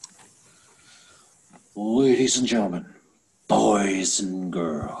Ladies and gentlemen, boys and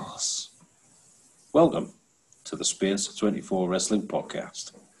girls, welcome to the Space 24 Wrestling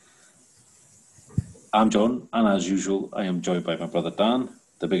Podcast. I'm John, and as usual, I am joined by my brother Dan,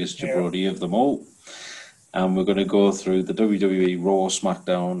 the biggest jabroni of them all. And we're going to go through the WWE Raw,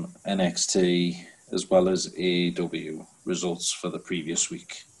 SmackDown, NXT, as well as AEW results for the previous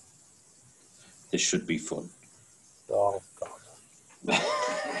week. This should be fun. Oh, God.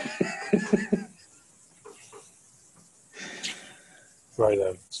 Right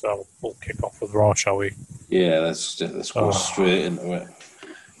then, so we'll kick off with Raw, shall we? Yeah, let's go straight into it.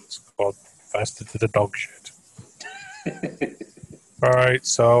 Let's go first into the dog shit. Alright,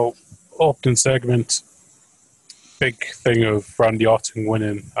 so opening segment. Big thing of Randy Orton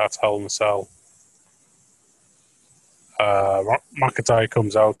winning at Hell in a Cell. McIntyre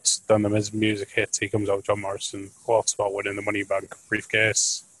comes out, then the Miz music hits, he comes out, John Morrison quotes about winning the Money Bank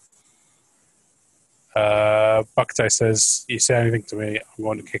briefcase. McIntyre says, "You say anything to me, I'm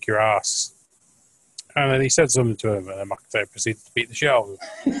going to kick your ass." And then he said something to him, and then McIntyre proceeded to beat the shit out of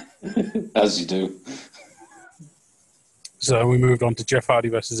him. As you do. So we moved on to Jeff Hardy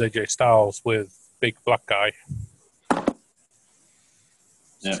versus AJ Styles with Big Black Guy.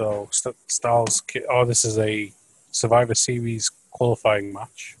 Yep. So Styles, this is a Survivor Series qualifying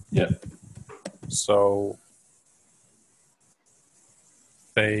match. Yep. So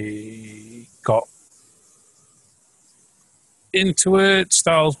they got into it.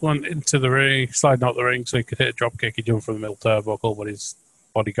 Styles went into the ring, sliding out the ring so he could hit a drop kick. He jumped from the middle turnbuckle, but his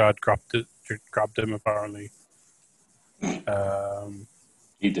bodyguard grabbed him apparently.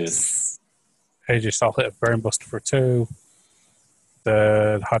 He did. AJ Styles hit a brainbuster for 2.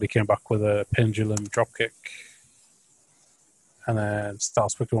 Then Hardy came back with a pendulum drop kick. And then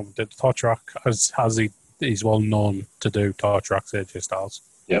Styles picked him up and did the torch rack, as he's well known to do torch racks, AJ Styles.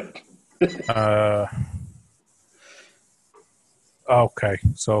 Yep. Okay,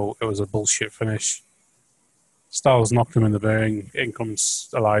 so it was a bullshit finish. Styles knocked him in the ring. In comes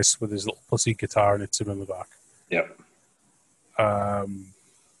Elias with his little pussy guitar and hits him in the back. Yep.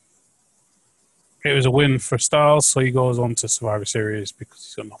 It was a win for Styles, so he goes on to Survivor Series because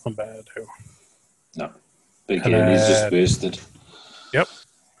he's got nothing better to do. No. Big game, he's just wasted. Yep.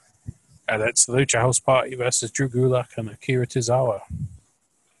 And it's the Lucha House Party versus Drew Gulak and Akira Tozawa.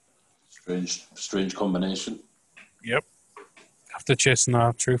 Strange combination. Yep. After chasing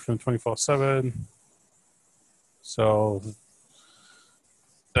R-Truth from 24/7. So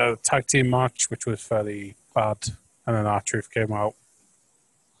the tag team match, which was fairly bad, and then R-Truth came out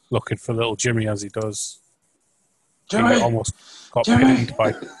looking for little Jimmy as he does. Jimmy! He almost got pinned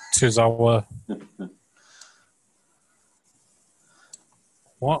by Tozawa.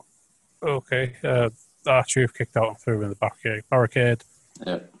 What? Okay. R-Truth kicked out and threw him in the barricade.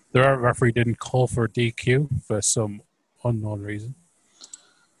 Yep. The referee didn't call for a DQ for some unknown reason.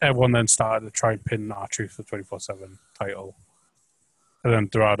 Everyone then started to try and pin R-Truth for the 24/7 title. And then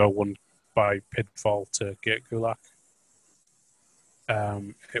Dorado won by pinfall to get Gulak.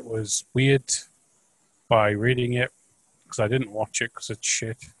 It was weird by reading it, because I didn't watch it because it's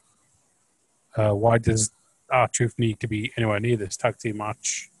shit. Why does R-Truth need to be anywhere near this tag team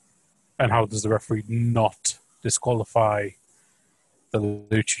match? And how does the referee not disqualify the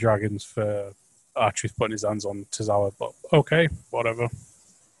Lucha Dragons for R-Truth putting his hands on Tozawa? But okay, whatever.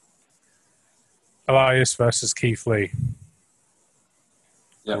 Elias versus Keith Lee.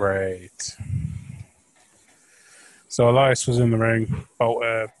 Yep. Great. So Elias was in the ring about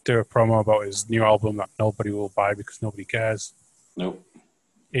to do a promo about his new album that nobody will buy because nobody cares. Nope.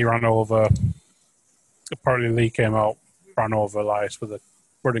 He ran over. Apparently Lee came out, ran over Elias with a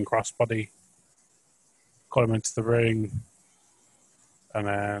running crossbody, got him into the ring, and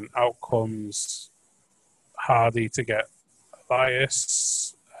then out comes Hardy to get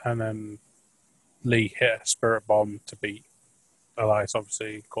Elias, and then Lee hit a spirit bomb to beat Elias.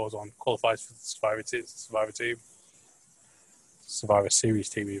 Obviously goes on, qualifies for the Survivor Series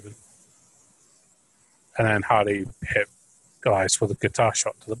team even. And then Hardy hit Elias with a guitar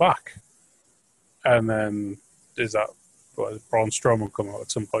shot to the back. And then Braun Strowman come out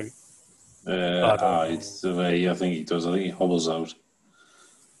at some point? I think he does. I think he hobbles out.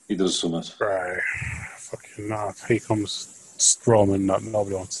 He does something. Right. Fucking not. Here comes Strowman that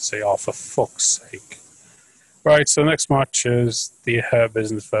nobody wants to see. Oh, for fuck's sake. Right, so the next match is the Hurt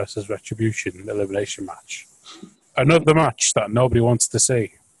Business versus Retribution elimination match. Another match that nobody wants to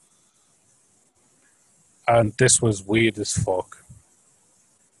see. And this was weird as fuck.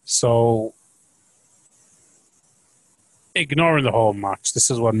 So, ignoring the whole match, this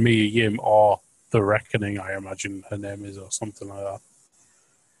is when Mia Yim, or The Reckoning, I imagine her name is, or something like that.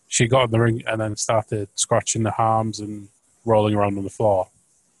 she got in the ring and then started scratching the arms and rolling around on the floor.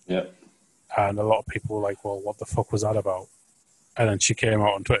 Yeah. And a lot of people were like, well, what the fuck was that about? And then she came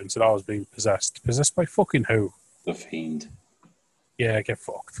out on Twitter and said, I was being possessed. Possessed by fucking who? The Fiend. Yeah, get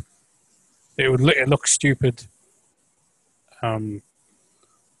fucked. It looks stupid. The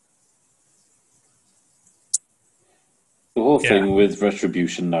whole thing with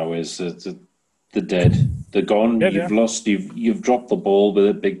Retribution now is that they're dead. They're gone. You've lost. You've dropped the ball with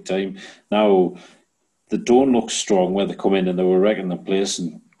it big time. Now they don't look strong where they come in and they were wrecking the place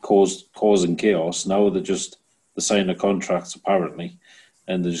and causing chaos. Now they're signing contracts apparently,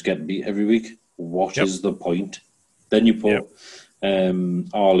 and they're just getting beat every week. What is the point? Then you put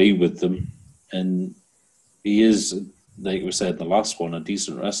Ali with them, and he is, like we said in the last one, a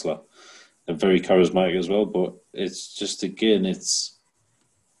decent wrestler and very charismatic as well. But it's just, again, it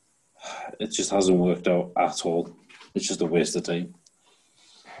just hasn't worked out at all. It's just a waste of time.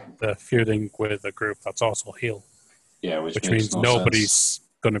 They're feuding with a group that's also heel. Yeah, which means no nobody's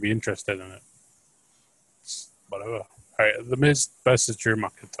going to be interested in it. It's whatever. All right, The Miz versus Drew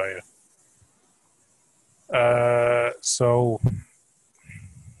McIntyre. So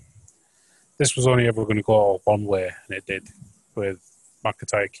this was only ever going to go one way, and it did, with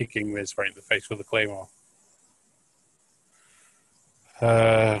McIntyre kicking Miz right in the face with a Claymore.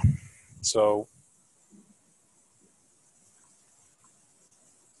 So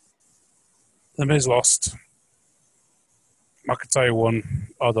The Miz lost. McIntyre won,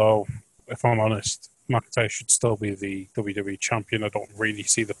 although, if I'm honest, McIntyre should still be the WWE champion. I don't really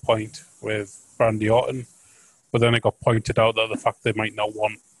see the point with Randy Orton. But then it got pointed out that the fact they might not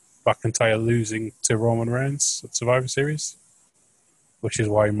want McIntyre losing to Roman Reigns at Survivor Series, which is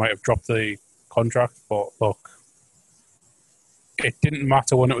why he might have dropped the contract. But look, it didn't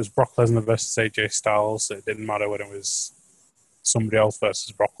matter when it was Brock Lesnar versus AJ Styles. It didn't matter when it was somebody else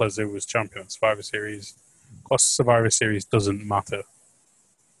versus Brock Lesnar who was champion at Survivor Series. Of course, Survivor Series doesn't matter.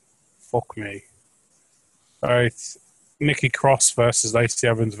 Fuck me. All right. Nikki Cross versus Lacey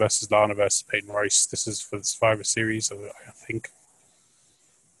Evans versus Lana versus Peyton Royce. This is for the Survivor Series, I think.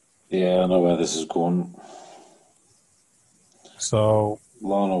 Yeah, I know where this is going. So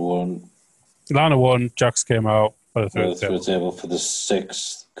Lana won. Jax came out for the third table for the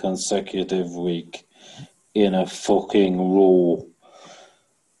 6th consecutive week in a fucking row.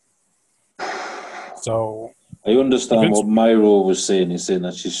 So I understand what Myro was saying. He's saying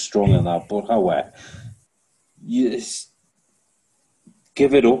that she's strong in that, but however,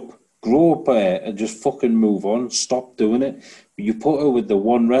 give it up, grow up and just fucking move on. Stop doing it. You put her with the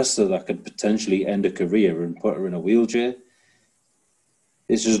one wrestler that could potentially end a career and put her in a wheelchair.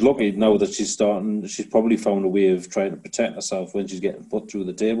 It's just lucky now that she's probably found a way of trying to protect herself when she's getting put through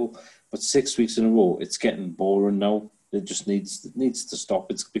the table. But 6 weeks in a row, it's getting boring now. It just needs to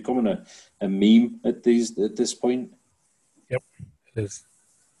stop. It's becoming a meme at this point. Yep, it is.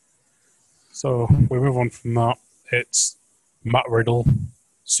 So we move on from that. It's Matt Riddle,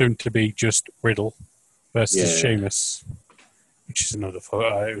 soon to be just Riddle, versus Sheamus, which is another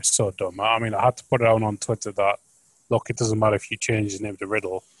photo. It was so dumb. I mean, I had to put it out on Twitter that, look, it doesn't matter if you change his name to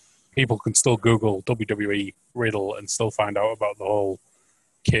Riddle. People can still Google WWE Riddle and still find out about the whole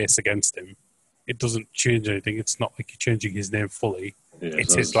case against him. It doesn't change anything. It's not like you're changing his name fully. Yeah,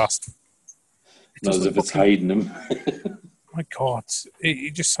 it's his last. Not as if it's hiding him. My God,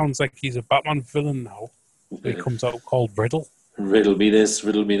 it just sounds like he's a Batman villain now. He comes out called Riddle. Riddle me this,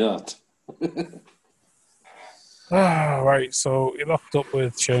 riddle me that. Right, so he locked up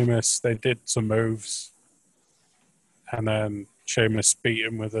with Sheamus. They did some moves. And then Sheamus beat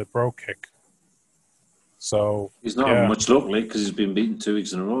him with a bro kick. So he's not having much luck, like, because he's been beaten 2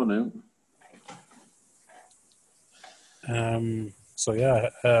 weeks in a row now.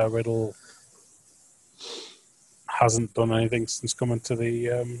 Riddle hasn't done anything since coming to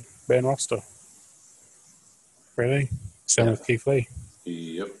the main roster. Really? Same with Keith Lee.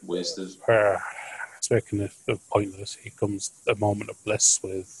 Yep, wasted. Speaking of pointless, here comes a moment of bliss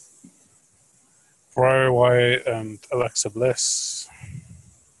with Bray Wyatt and Alexa Bliss.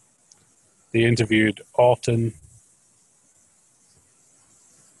 They interviewed Orton,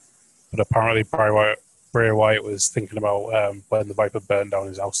 but apparently Bray Wyatt was thinking about when the Viper burned down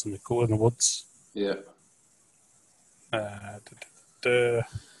his house in the woods. Yeah.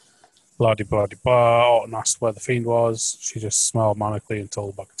 Blah-de-blah-de-blah. Orton asked where the Fiend was. She just smiled manically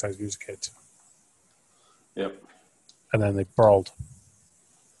until McIntyre's music hit. Yep. And then they brawled.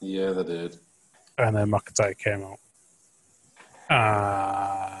 Yeah, they did. And then McIntyre came out.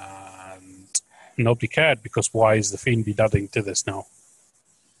 And nobody cared, because why is the Fiend be adding to this now?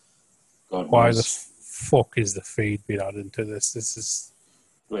 God why knows. the fuck is the Fiend being added into this?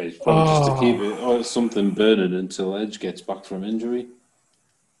 Well, it's probably just to keep it or something burning until Edge gets back from injury.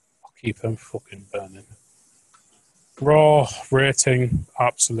 I'll keep him fucking burning. Raw rating,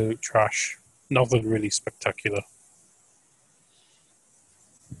 absolute trash. Nothing really spectacular.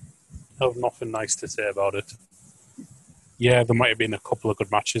 I have nothing nice to say about it. Yeah, there might have been a couple of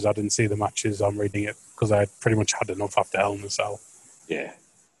good matches. I didn't see the matches. I'm reading it because I pretty much had enough after Hell in a Cell. Yeah.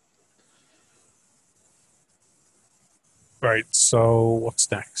 Right, so what's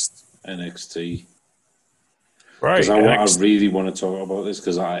next? NXT. Right, Because I really want to talk about this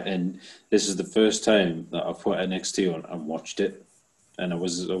and this is the first time that I've put NXT on and watched it, and I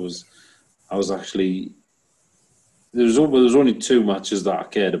was actually there was only two matches that I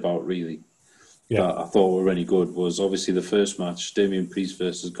cared about really that I thought were any good. Was obviously the first match, Damian Priest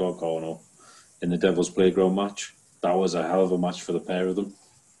versus Gargano in the Devil's Playground match. That was a hell of a match for the pair of them.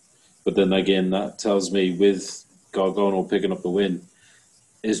 But then again, that tells me with Gargano picking up the win,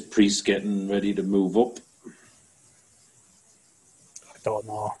 is Priest getting ready to move up? I don't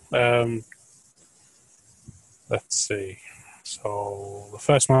know. Let's see. So the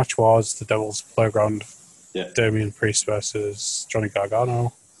first match was the Devil's Playground. Yeah. Damian Priest versus Johnny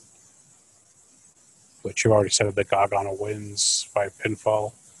Gargano, which you already said that Gargano wins by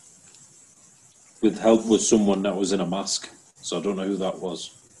pinfall. With help with someone that was in a mask. So I don't know who that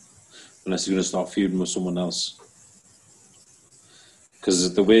was. Unless you're going to start feuding with someone else.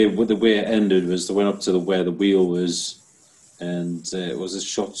 Because the way it ended was they went up to where the wheel was, and was it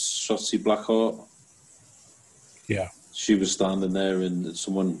Shotzi Blackheart? Yeah. She was standing there, and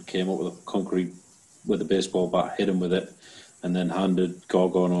someone came up with a baseball bat, hit him with it, and then handed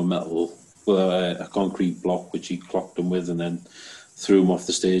Gargano a concrete block, which he clocked him with, and then threw him off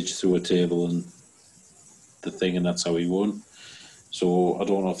the stage through a table and the thing, and that's how he won. So I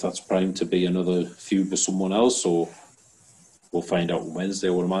don't know if that's primed to be another feud with someone else, or we'll find out on Wednesday,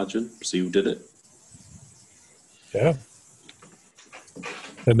 I would imagine. See who did it. Yeah.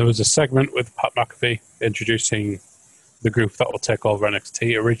 Then there was a segment with Pat McAfee introducing the group that will take over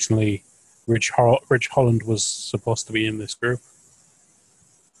NXT. Originally, Rich Holland was supposed to be in this group.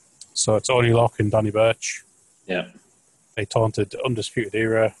 So it's Oney Locke and Danny Burch. Yeah. They taunted Undisputed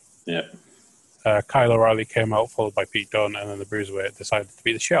Era. Yeah. Kyle O'Reilly came out, followed by Pete Dunne, and then the Bruiserweight decided to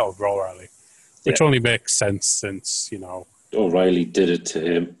be the shell of O'Reilly, which only makes sense since, O'Reilly did it to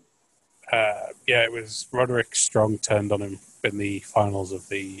him. It was Roderick Strong turned on him in the finals of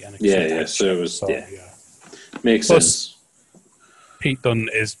the NXT. Yeah, so it was, Makes sense. Pete Dunne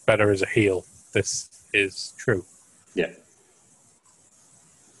is better as a heel. This is true. Yeah.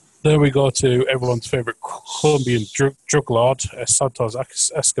 Then we go to everyone's favourite Colombian drug lord, Santos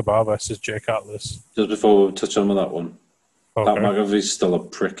Escobar versus Jake Atlas. Just before we touch on with that one, Okay. Pat McAfee's still a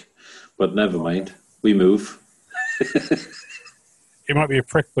prick, but never mind. We move. He might be a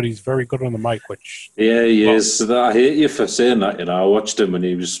prick, but he's very good on the mic, which... Yeah, he is. So I hate you for saying that, I watched him when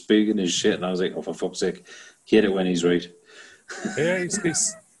he was speaking his shit, and I was like, oh, for fuck's sake. Hate it when he's right. Yeah,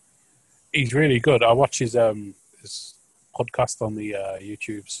 he's really good. I watch his podcast on the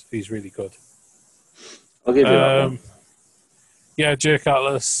YouTubes. He's really good. I'll give you that one. Yeah, Jake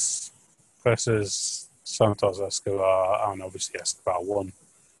Atlas versus Santos Escobar, and obviously Escobar won.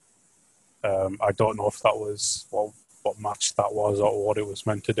 I don't know if that was what match that was or what it was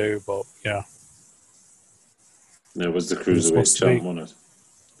meant to do, but yeah. It was the Cruiserweight champ, wasn't it?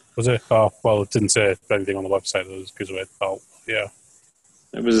 Was it? Oh, well, it didn't say anything on the website that it was Cruiserweight belt. Yeah.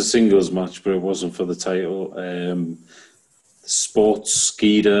 It was a singles match, but it wasn't for the title. Sports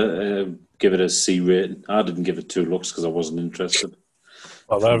Skeeter, give it a C rating. I didn't give it 2 looks because I wasn't interested.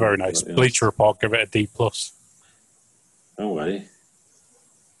 Well, they're very nice. Bleacher Report give it a D+. No way.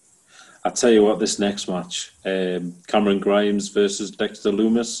 I tell you what, this next match, Cameron Grimes versus Dexter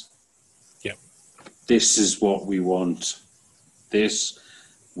Lumis. Yep. This is what we want. This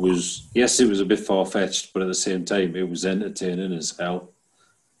was, yes, it was a bit far-fetched, but at the same time, it was entertaining as hell.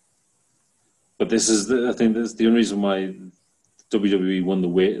 But this is, I think that's the only reason why WWE won the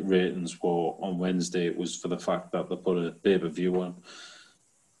ratings for on Wednesday. It was for the fact that they put a pay-per-view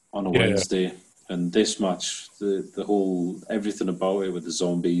on a Wednesday. And this match, the whole, everything about it with the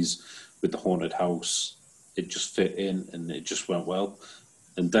zombies, with the haunted house, it just fit in and it just went well.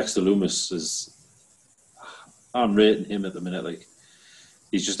 And Dexter Lumis is, I'm rating him at the minute, like,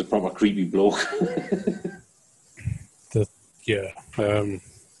 he's just a proper creepy bloke.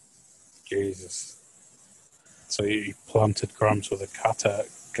 Jesus. So he planted Grimes with a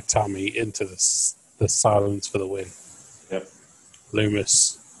katami into the silence for the win. Yep.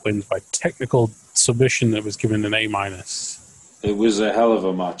 Lumis wins by technical submission that was given an A-. It was a hell of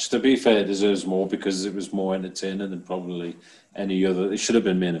a match. To be fair, it deserves more because it was more entertaining than probably any other. It should have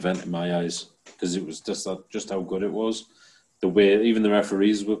been main event in my eyes because it was just how good it was. The way even the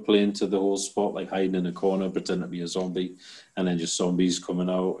referees were playing to the whole spot, like hiding in a corner, pretending to be a zombie, and then just zombies coming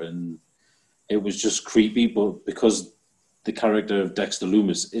out, and it was just creepy. But because the character of Dexter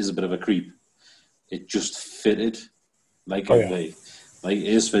Lumis is a bit of a creep, it just fitted like like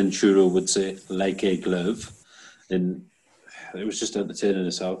Ace Ventura would say, like a glove, and it was just entertaining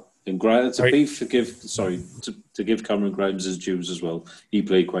as hell. And to give Cameron Grimes his dues as well. He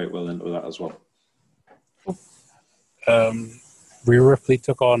played quite well into that as well. Rhea Ripley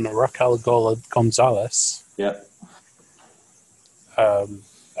took on Raquel Gonzalez. Yeah.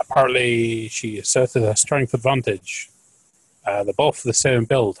 Apparently, she asserted her strength advantage. They're both the same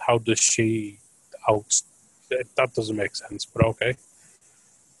build. How does she that doesn't make sense, but okay.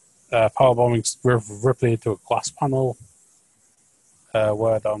 Powerbombing Ripley into a glass panel.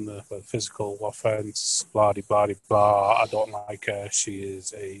 Word on the physical offense. Blah, blah, blah. I don't like her. She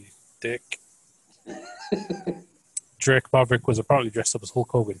is a dick. Drake Maverick was apparently dressed up as Hulk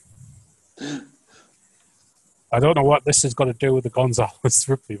Hogan. I don't know what this has got to do with the Gonzalez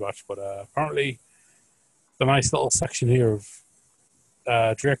Ripley match, but apparently the nice little section here of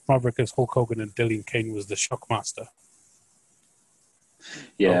Drake Maverick as Hulk Hogan and Dillian Kane was the Shockmaster.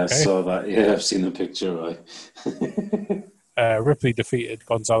 Yeah, okay. I saw that. Yeah, I've seen the picture, right? Ripley defeated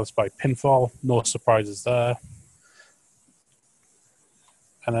Gonzalez by pinfall. No surprises there.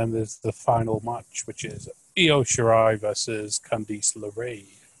 And then there's the final match, which is Io Shirai versus Candice LeRae.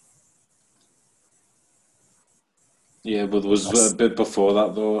 Yeah, but there was a bit before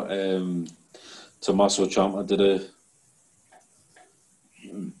that, though. Tommaso Ciampa did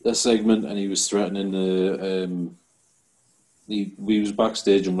a segment, and he was threatening the... He was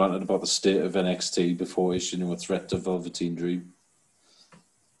backstage and ranted about the state of NXT before issuing a threat to Velveteen Dream.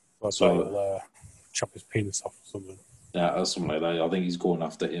 Well, so he'll chop his penis off or something. Yeah, or something like that. I think he's going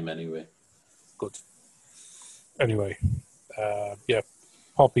after him anyway. Good. Anyway,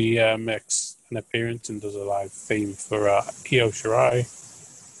 Poppy makes an appearance and does a live theme for Io Shirai.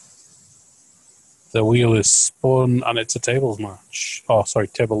 The wheel is spun and it's a tables match. Oh, sorry,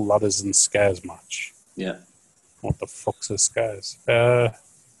 table ladders and scares match. Yeah. What the fuck's a scares?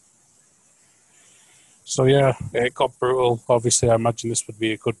 So yeah, it got brutal. Obviously, I imagine this would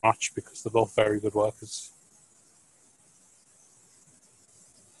be a good match because they're both very good workers.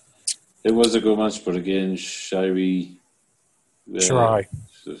 It was a good match, but again, Shirai. I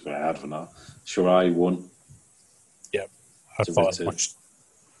don't know. Shirai won. Yeah, I thought as much.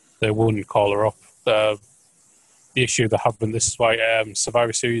 They wouldn't call her up. The issue they have, and this is why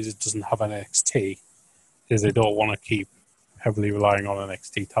Survivor Series doesn't have NXT, is they don't want to keep heavily relying on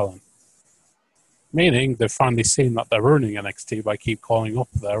NXT talent. Meaning they've finally seen that they're ruining NXT by keep calling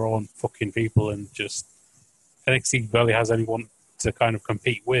up their own fucking people, and just NXT barely has anyone to kind of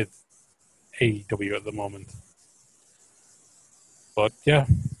compete with AEW at the moment. But yeah,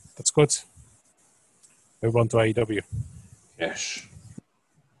 that's good. Move on to AEW. Yes.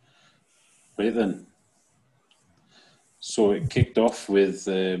 Right then. So it kicked off with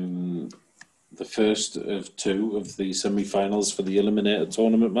the first of two of the semi-finals for the Eliminator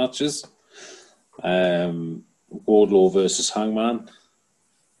tournament matches. Wardlow versus Hangman.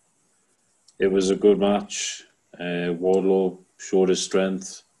 It was a good match. Wardlow showed his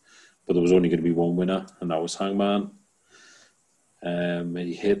strength, but there was only going to be one winner, and that was Hangman.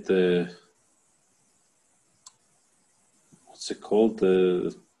 He hit the... What's it called?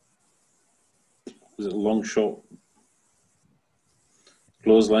 Was it a long shot?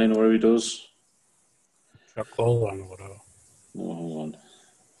 Clothesline or whatever he does? Shot clothesline or whatever. Oh, hold on.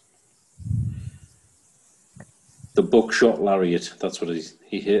 The buckshot lariat. That's what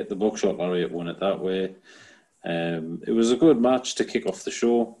he hit. The buckshot lariat, won it that way. It was a good match to kick off the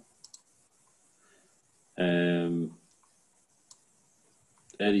show.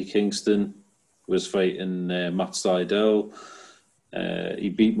 Eddie Kingston was fighting Matt Sydal. He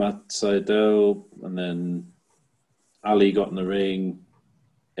beat Matt Sydal, and then Ali got in the ring.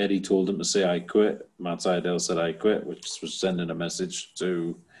 Eddie told him to say "I quit." Matt Sydal said "I quit," which was sending a message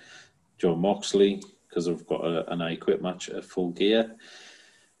to Jon Moxley, because I've got an I Quit match at Full Gear.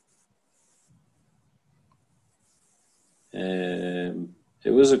 It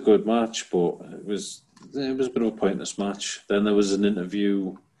was a good match, but it was a bit of a pointless match. Then there was an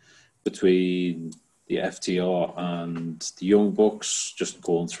interview between the FTR and the Young Bucks, just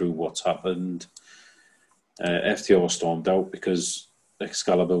going through what's happened. FTR stormed out because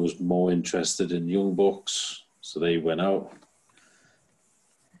Excalibur was more interested in Young Bucks, so they went out.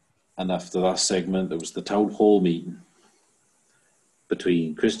 And after that segment, there was the town hall meeting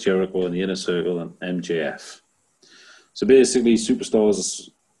between Chris Jericho and the Inner Circle and MJF. So basically, Superstars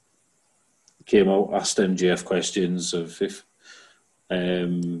came out, asked MJF questions of if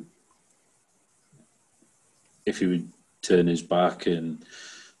he would turn his back on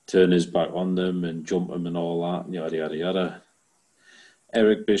them and jump them and all that, and yada, yada, yada.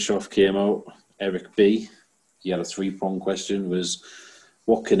 Eric Bischoff came out, Eric B. He had a 3-prong question, was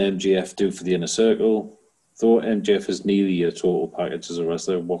what can MJF do for the Inner Circle? Though MJF is nearly a total package as a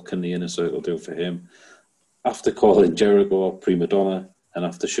wrestler, what can the Inner Circle do for him? After calling Jericho a prima donna, and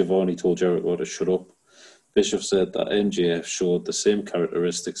after Schiavone told Jericho to shut up, Bischoff said that MJF showed the same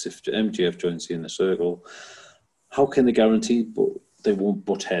characteristics if MJF joins the Inner Circle. How can they guarantee they won't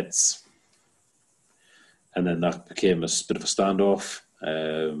butt heads? And then that became a bit of a standoff.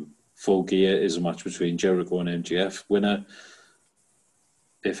 Full Gear is a match between Jericho and MJF. Winner.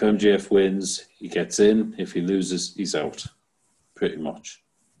 If MJF wins, he gets in. If he loses, he's out. Pretty much.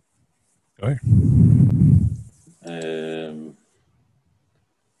 Okay.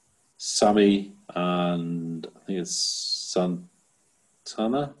 Sammy and I think it's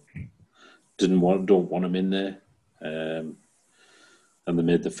Santana don't want him in there. And they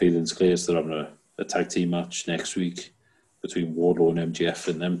made the feelings clear, so they're having a tag team match next week between Wardlow and MJF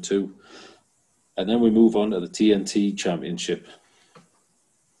and them two. And then we move on to the TNT Championship,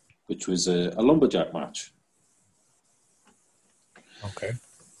 which was a lumberjack match. Okay.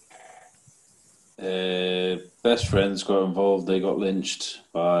 Best Friends got involved. They got lynched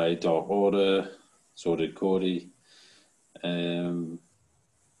by Dark Order. So did Cody. The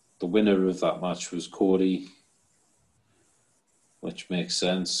winner of that match was Cody, which makes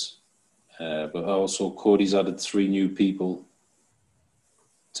sense. But also Cody's added 3 new people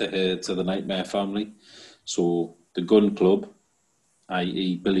to the Nightmare family. So the Gun Club,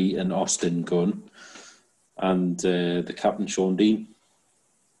 i.e. Billy and Austin Gunn, and the Captain Sean Dean.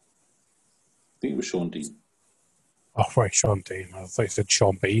 I think it was Sean Dean. Oh, right, Sean Dean. I thought you said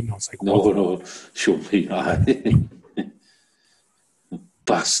Sean Bean. I was like, what? No, Sean Dean.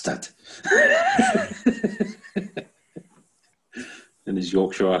 Bastard. In his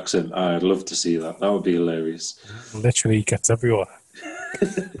Yorkshire accent. I'd love to see that. That would be hilarious. Literally gets everywhere.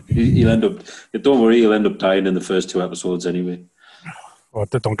 He'll end up... Don't worry, he'll end up dying in the first 2 episodes anyway. Oh,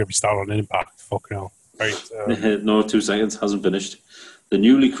 don't get me started on Impact. Fucking hell. Right, no, 2 seconds. Hasn't finished. The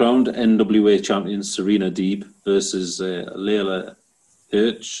newly crowned NWA champion Serena Deeb versus Layla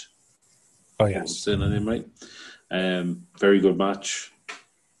Hirsch. Oh, yes. I'm saying her name right. Very good match.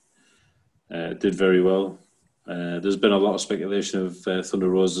 Did very well. There's been a lot of speculation of Thunder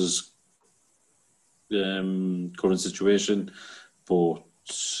Rosa's current situation, but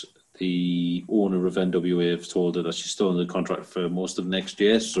the owner of NWA have told her that she's still under contract for most of next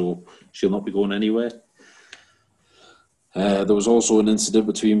year, so she'll not be going anywhere. There was also an incident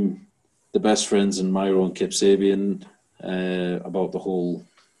between the Best Friends and Myro and Kip Sabian about the whole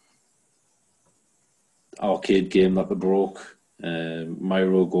arcade game that they broke.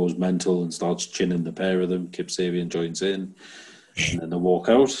 Myro goes mental and starts chinning the pair of them. Kip Sabian joins in, and then they walk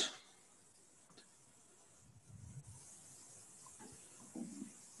out.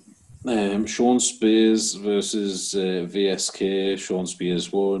 Sean Spears versus VSK. Sean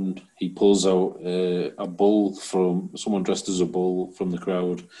Spears won. He pulls out a bull from someone dressed as a bull from the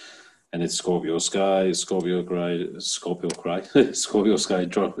crowd, and it's Scorpio Sky. Scorpio Sky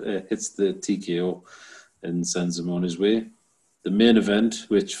hits the TKO and sends him on his way. The main event,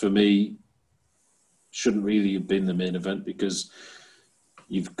 which for me shouldn't really have been the main event because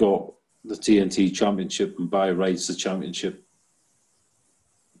you've got the TNT Championship, and by rights the championship,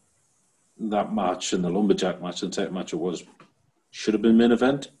 that match and the lumberjack match and tech match should have been main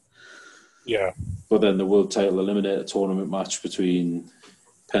event. Yeah. But then the world title eliminator tournament match between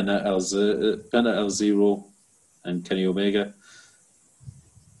Penta El Zero and Kenny Omega.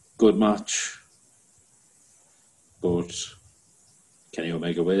 Good match. But Kenny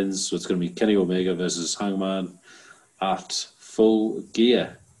Omega wins, so it's going to be Kenny Omega versus Hangman at Full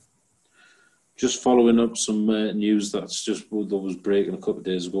Gear. Just following up some news that was breaking a couple of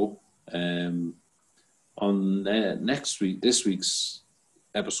days ago. On this week's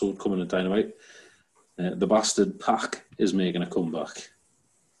episode coming to Dynamite, the Bastard Pac is making a comeback.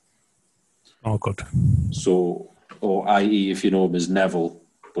 Oh, good. So, or i.e., if you know him as Neville,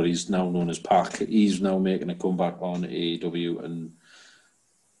 but he's now known as Pac, he's now making a comeback on AEW, and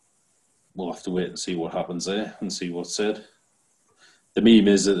we'll have to wait and see what happens there and see what's said. The meme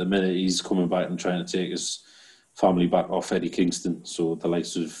is at the minute he's coming back and trying to take his family back off Eddie Kingston, so the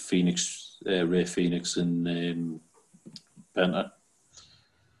likes of Ray Phoenix and Penta.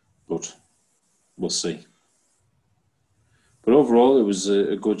 But we'll see. But overall, it was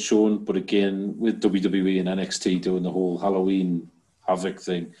a good showing. But again, with WWE and NXT doing the whole Halloween Havoc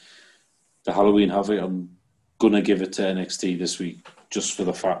thing, the Halloween Havoc, I'm going to give it to NXT this week just for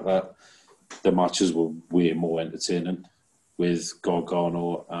the fact that the matches were way more entertaining with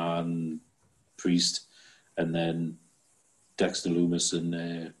Gargano and Priest, and then Dexter Lumis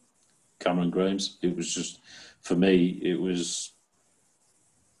and Cameron Grimes. It was just, for me, it was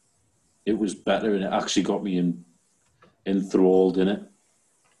better, and it actually got me enthralled in it.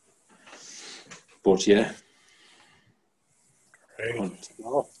 But yeah. Right.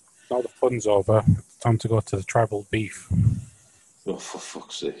 Well, now the fun's over. Time to go to the tribal beef. Oh, for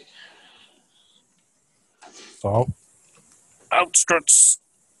fuck's sake. So, out struts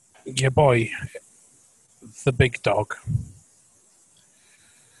your boy, the big dog,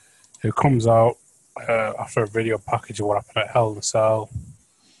 who comes out after a video package of what happened at Hell in a Cell.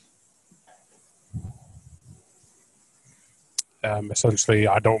 Essentially,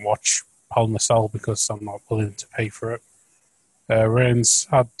 I don't watch Hell in a Cell because I'm not willing to pay for it. Reigns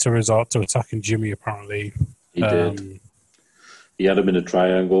had to resort to attacking Jimmy, apparently. He did. He had him in a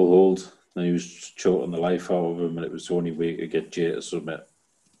triangle hold, and he was choking the life out of him, and it was the only way to get Jay to submit.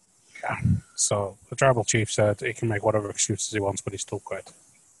 Yeah. So the tribal chief said he can make whatever excuses he wants, but he's still quit.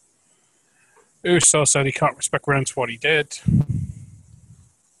 Uso said he can't respect Reigns for what he did.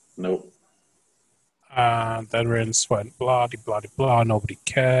 Nope. And then Reigns went blah, blah, blah, nobody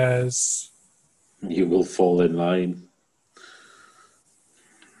cares. You will fall in line.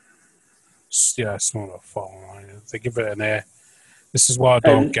 Yeah, someone will fall in line. They give it an A. This is what I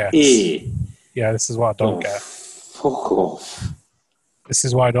don't get. A. Yeah, this is what I don't get. Fuck off. This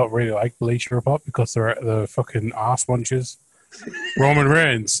is why I don't really like Bleacher Report, because they're the fucking arse munchers. Roman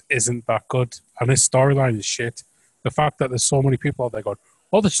Reigns isn't that good, and his storyline is shit. The fact that there's so many people out there going,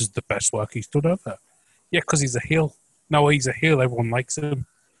 oh, this is the best work he's done ever. Yeah, because he's a heel. No, he's a heel. Everyone likes him.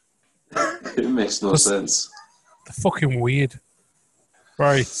 It makes no sense. They're fucking weird.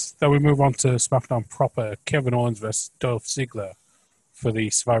 Right, then we move on to SmackDown proper. Kevin Owens versus Dolph Ziggler for the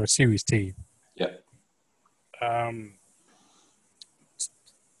Survivor Series team. Yeah.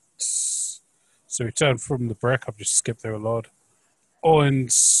 So return from the break. I've just skipped through a load.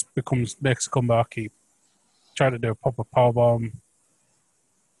 Owens makes a comeback. He tried to do a proper powerbomb.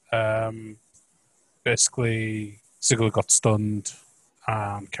 Basically, Ziggler got stunned,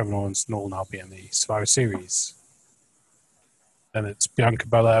 and Kevin Owens will now be in the Survivor Series. And it's Bianca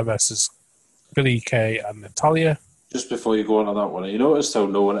Belair versus Billie Kay and Natalya. Just before you go on to that one, you noticed how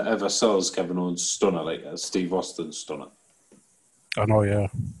no one ever sells Kevin Owens' stunner like that, Steve Austin's stunner? I know, yeah.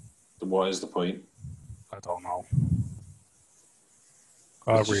 What is the point? I don't know.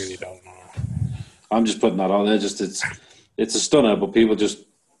 I really don't know. I'm just putting that out there. Just it's a stunner, but people just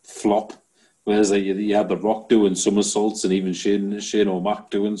flop. Whereas you had The Rock doing somersaults, and even Shane O'Mac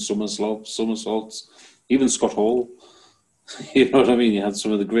doing somersaults. Even Scott Hall. You know what I mean? You had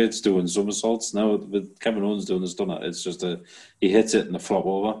some of the greats doing somersaults. Now with Kevin Owens doing the stunner, it's just he hits it and a flop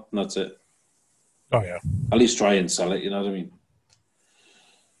over, and that's it. Oh, yeah. At least try and sell it, you know what I mean?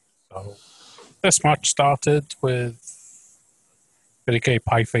 So, this match started with Billie Kay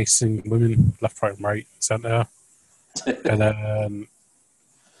pie facing women left, right, and right, centre. And then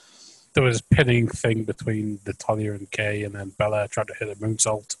there was a pinning thing between Natalya and Kay, and then Bella tried to hit a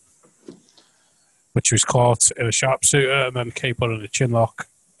moonsault, but she was caught in a sharpshooter, and then Kay put in a chin lock.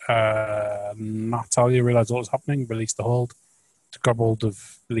 Natalya realised what was happening, released the hold to grab hold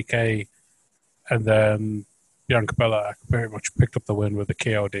of Billie Kay, and then Bianca Belair very much picked up the win with the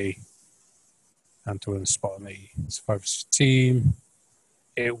KOD and to win a spot on the Survivor Series team.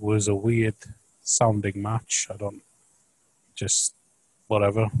 It was a weird sounding match. Just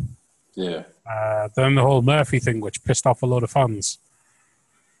whatever. Yeah. Then the whole Murphy thing, which pissed off a lot of fans.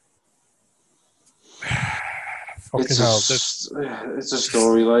 It's a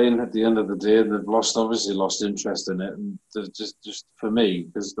storyline at the end of the day. They've obviously lost interest in it, and just for me,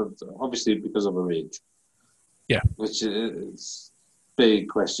 because obviously because of her age. Yeah. Which is big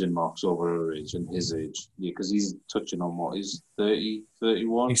question marks over her age and his age. Yeah, because he's touching on what, he's 30,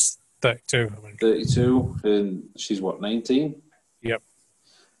 31? He's 32, I think. 32, and she's what, 19? Yep.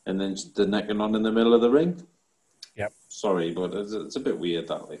 And then the necking on in the middle of the ring? Yep. Sorry, but it's a bit weird,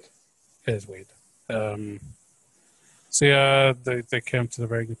 that, like. It is weird. So yeah, they came to the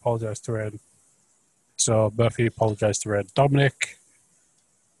ring, apologised to Red. So Murphy apologised to Red Dominic.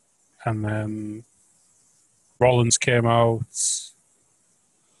 And then Rollins came out.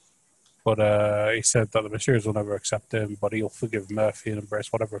 But he said that the Mysterios will never accept him, but he'll forgive Murphy and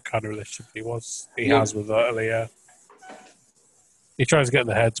embrace whatever kind of relationship he has with Aaliyah. He tries to get in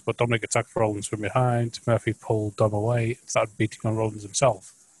the heads, but Dominic attacked Rollins from behind. Murphy pulled Dom away and started beating on Rollins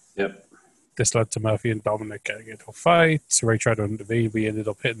himself. Yep. This led to Murphy and Dominic getting into a fight. Ray tried to intervene. We ended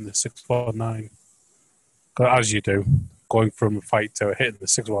up hitting the 619. As you do, going from a fight to hitting the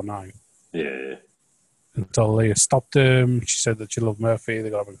 619. Yeah. Until Leah stopped him. She said that she loved Murphy. They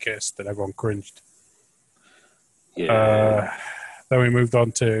got up and kissed, and everyone cringed. Yeah. Then we moved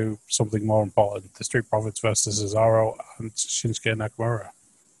on to something more important: the Street Profits versus Cesaro and Shinsuke Nakamura.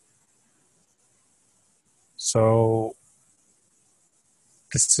 So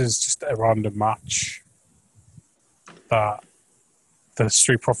this is just a random match that the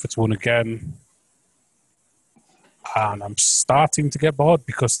Street Profits won again, and I'm starting to get bored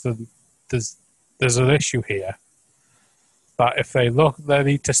because there's an issue here that if they look, they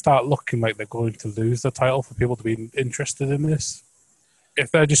need to start looking like they're going to lose the title for people to be interested in this. If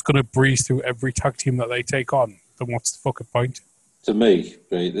they're just going to breeze through every tag team that they take on, then what's the fucking point? To me,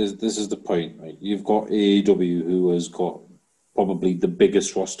 right, this is the point. Right? You've got AEW, who has got probably the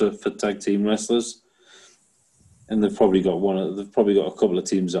biggest roster for tag team wrestlers, and they've probably got a couple of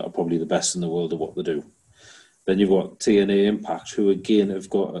teams that are probably the best in the world at what they do. Then you've got TNA Impact, who again have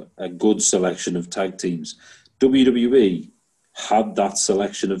got a good selection of tag teams. WWE had that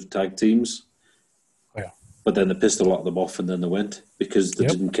selection of tag teams. But then they pissed a lot of them off and then they went because they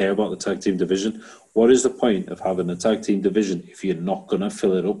didn't care about the tag team division. What is the point of having a tag team division if you're not going to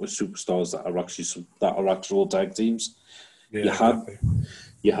fill it up with superstars that are actual tag teams? Yeah,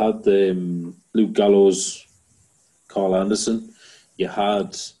 you had Luke Gallows, Carl Anderson. You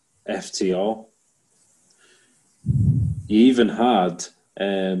had FTR. You even had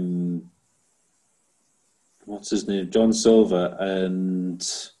what's his name, John Silver and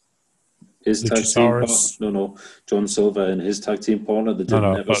his tag team partner. John Silver and his tag team partner. They did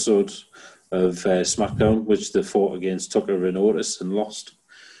an episode of SmackDown, which they fought against Tucker and Otis and lost.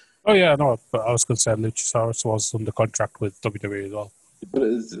 Oh yeah, no, but I was going to say Luchasaurus was under contract with WWE as well. But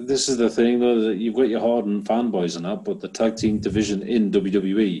this is the thing, though, that you've got your hardened fanboys and that, but the tag team division in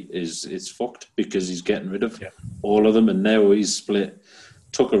WWE is fucked because he's getting rid of all of them, and now he's split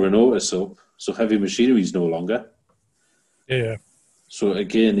Tucker and Otis up, so Heavy Machinery's no longer. Yeah. So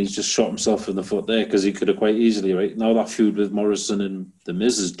again, he's just shot himself in the foot there because he could have quite easily, right now that feud with Morrison and The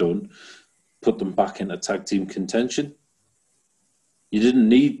Miz is done, put them back into tag team contention. You didn't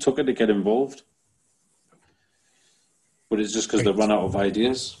need Tucker to get involved. But it's just because they run out of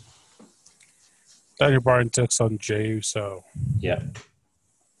ideas. Daniel Bryan takes on Jey Uso. Yeah.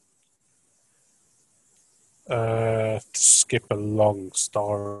 To skip a long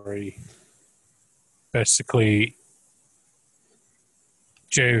story, basically,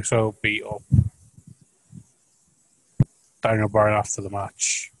 Jey Uso beat up Daniel Bryan after the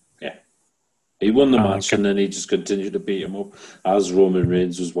match. Yeah. He won the match and then he just continued to beat him up as Roman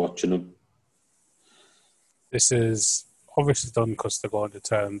Reigns was watching him. This is obviously done because they're going to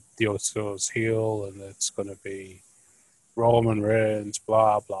turn the Usos heel and it's going to be Roman Reigns,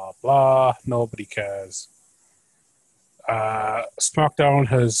 blah, blah, blah. Nobody cares. SmackDown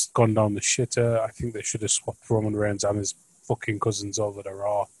has gone down the shitter. I think they should have swapped Roman Reigns and his fucking cousins over to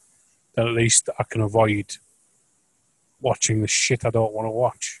Raw. Then at least I can avoid watching the shit I don't want to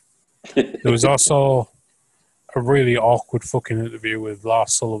watch. There was also a really awkward fucking interview with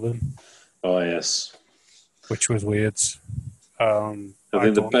Lars Sullivan. Oh, yes. Which was weird. I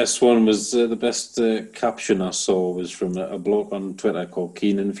think the best one was, the best caption I saw was from a bloke on Twitter called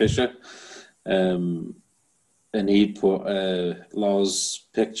Keenan Fisher. And he put Lars'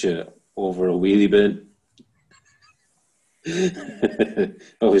 picture over a wheelie bin.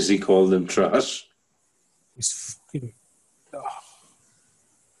 Obviously called him trash. He's fucking...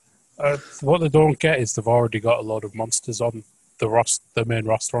 what they don't get is they've already got a load of monsters on the main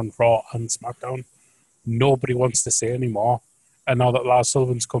roster on Raw and SmackDown. Nobody wants to say anymore. And now that Lars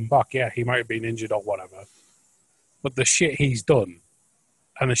Sullivan's come back, yeah, he might have been injured or whatever. But the shit he's done,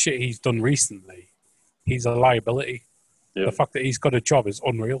 and the shit he's done recently, he's a liability. Yep. The fact that he's got a job is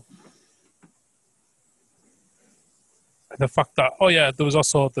unreal. And the fact that, there was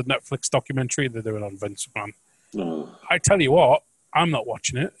also the Netflix documentary they're doing on Vince McMahon. Oh. I tell you what, I'm not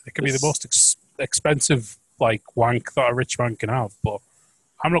watching it. It could be the most expensive wank that a rich man can have, but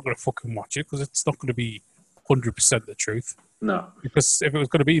I'm not going to fucking watch it because it's not going to be 100% the truth. No. Because if it was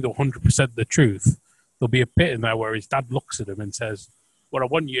going to be the 100% the truth, there'll be a bit in there where his dad looks at him and says, what I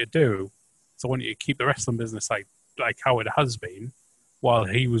want you to do is I want you to keep the wrestling business like how it has been while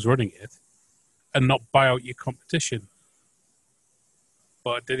he was running it and not buy out your competition.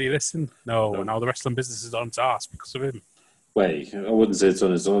 But did he listen? No. Now the wrestling business is on its ass because of him. Wait, I wouldn't say it's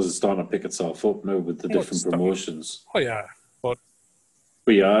on its own. It's starting to pick itself up now with the different promotions. Oh, yeah. But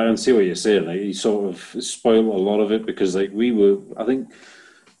But yeah, I can see what you're saying. Like, he sort of spoiled a lot of it because, like, I think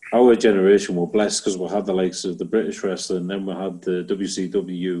our generation were blessed because we had the likes of the British wrestling, then we had the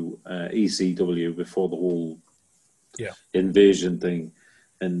WCW, ECW before the whole Yeah. invasion thing.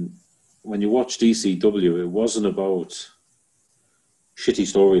 And when you watched ECW, it wasn't about shitty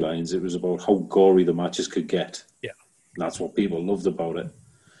storylines, it was about how gory the matches could get. Yeah. And that's what people loved about it.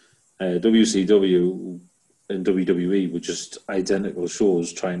 WCW and WWE were just identical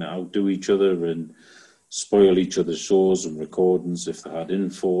shows trying to outdo each other and spoil each other's shows and recordings if they had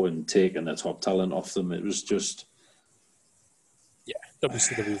info and taking their top talent off them. It was just, Yeah.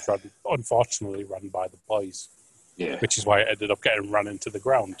 WCW was unfortunately run by the boys, yeah. which is why it ended up getting run into the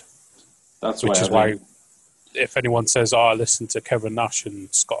ground. That's why Which I is why, think, if anyone says, "Oh, I listen to Kevin Nash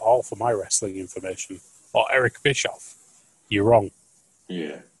and Scott Hall for my wrestling information," or Eric Bischoff, you're wrong.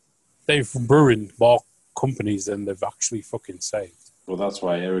 yeah. They've ruined more companies than they've actually fucking saved. Well, that's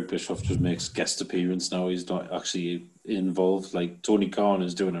why Eric Bischoff just makes guest appearance now. He's not actually involved. Like Tony Khan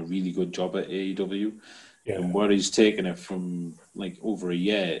is doing a really good job at AEW, Yeah. and where he's taken it from like over a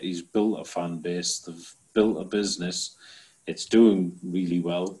year, he's built a fan base. They've built a business. It's doing really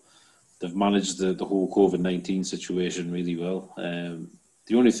well. They've managed the whole COVID-19 situation really well.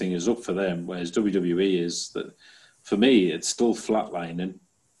 The only thing is up for them, whereas WWE is that for me, it's still flatlining.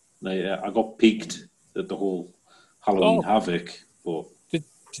 Like, I got peaked at the whole Halloween Oh, Havoc, but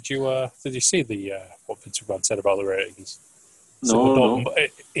did you see the what Vince McMahon said about the ratings? So no.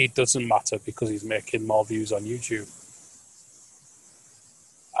 it doesn't matter because he's making more views on YouTube.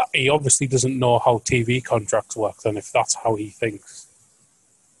 He obviously doesn't know how TV contracts work. Then, if that's how he thinks,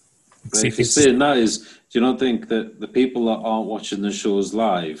 But if you're saying that is, do you not think that the people that aren't watching the shows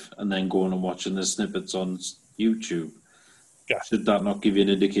live and then going and watching the snippets on YouTube, yeah, should that not give you an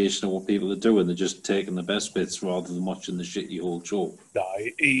indication of what people are doing? They're just taking the best bits rather than watching the shitty whole show. no,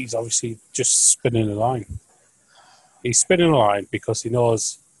 he's obviously just spinning a line. He's spinning a line because he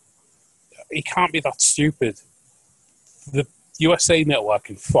knows he can't be that stupid. The USA Network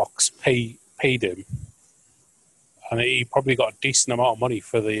and Fox paid him, and he probably got a decent amount of money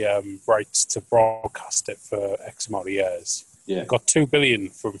for the rights to broadcast it for X amount of years. Yeah. He got $2 billion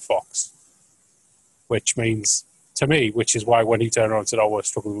from Fox, which means to me, which is why when he turned around and said, "Oh, we're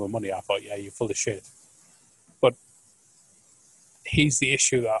struggling with money," I thought, "Yeah, you're full of shit." But here's the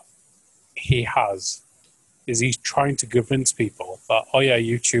issue that he has: is he's trying to convince people that, oh yeah,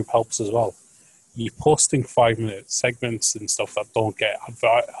 YouTube helps as well. You're posting 5-minute segments and stuff that don't get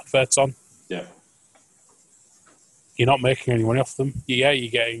adverts on. Yeah. You're not making any money off them. Yeah,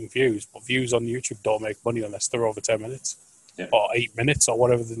 you're getting views, but views on YouTube don't make money unless they're over 10 minutes Yeah. or 8 minutes or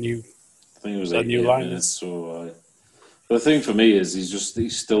whatever the new I think it was the 8 new line minutes. is. So, the thing for me is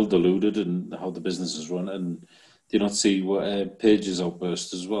he's still deluded in how the business is run. And do you not see what Paige's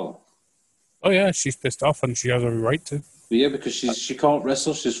outburst as well? Oh yeah, she's pissed off and she has every right to. But yeah, because she can't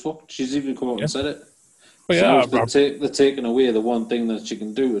wrestle. She's fucked. She's even come out Yeah. and said it. But So yeah, they're taking away the one thing that she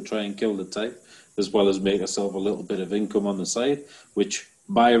can do to try and kill the type, as well as make herself a little bit of income on the side, which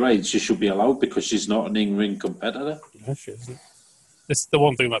by rights she should be allowed because she's not an in-ring competitor. yeah, she isn't. This the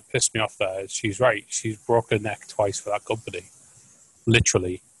one thing that pissed me off there. Is she's right. She's broke her neck twice for that company,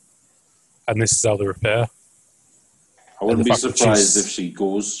 literally, and this is how they repair. I wouldn't the be fact that surprised she's- if she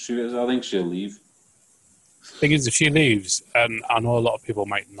goes. I think she'll leave. Thing is, if she leaves, and I know a lot of people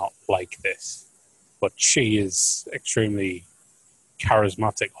might not like this, but she is extremely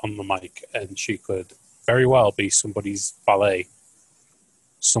charismatic on the mic, and she could very well be somebody's valet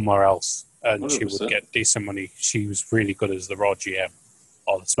somewhere else, and she would 100%. get decent money. She was really good as the Raw GM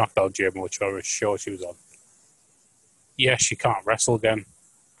or the SmackDown GM, whichever show she was on. Yeah, she can't wrestle again,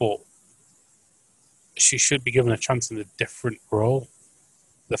 but she should be given a chance in a different role.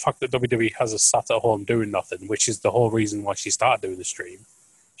 The fact that WWE has her sat at home doing nothing, which is the whole reason why she started doing the stream,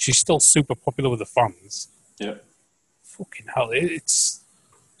 she's still super popular with the fans. Yeah. Fucking hell, it's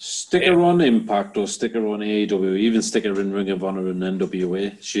Stick her on Impact or stick her on AEW, even stick her in Ring of Honor and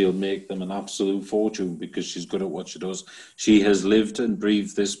NWA. She'll make them an absolute fortune because she's good at what she does. She has lived and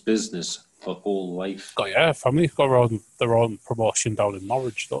breathed this business her whole life. got yeah, family's got their own promotion down in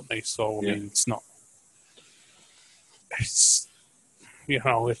Norwich, don't they? So I mean, it's not. It's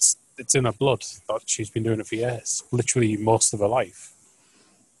it's in her blood that she's been doing it for years, literally most of her life.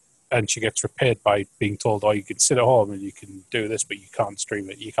 And she gets repaid by being told, "Oh, you can sit at home and you can do this, but you can't stream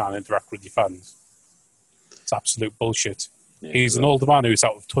it. You can't interact with your fans." It's absolute bullshit. Yeah, He's an older man who's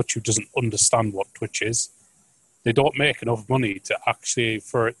out of touch, who doesn't understand what Twitch is. They don't make enough money to actually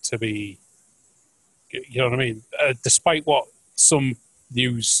for it to be. You know what I mean? Despite what some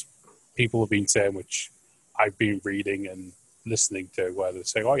news people have been saying, which I've been reading and listening to where they're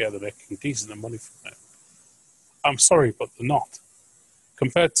saying, "Oh yeah, they're making decent money from it." I'm sorry, but they're not.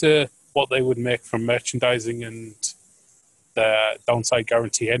 Compared to what they would make from merchandising and the downside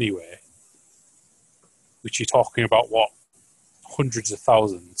guarantee anyway, which you're talking about, what, hundreds of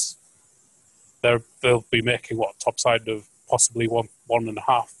thousands, they'll be making what, topside of possibly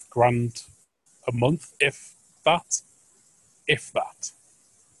 $1.5 grand a month, if that.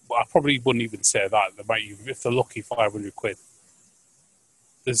 But I probably wouldn't even say that. They might even, if they're lucky, 500 quid.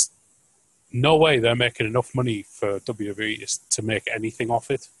 There's no way they're making enough money for WWE to make anything off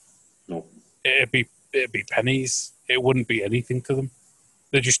it. No. It'd be pennies. It wouldn't be anything to them.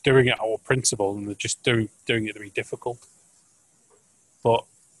 They're just doing it out of principle, and they're just doing it to be difficult. But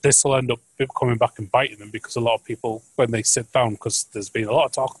this will end up coming back and biting them, because a lot of people, when they sit down, because there's been a lot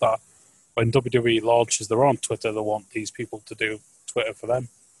of talk that when WWE launches their own Twitter, they want these people to do Twitter for them.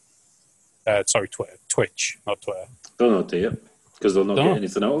 Twitch, not Twitter. They'll not do it, because they'll not get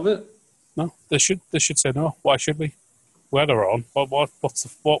anything out of it. No, they should say no. Why should we? We're their own.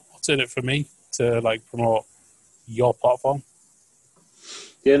 What's in it for me to like promote your platform?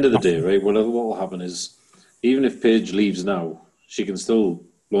 At the end of the day, right, what will happen is, even if Paige leaves now, she can still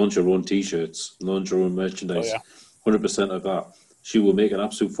launch her own T-shirts, launch her own merchandise. 100% of that. She will make an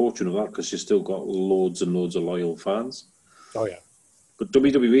absolute fortune of that, because she's still got loads and loads of loyal fans. Oh, yeah. But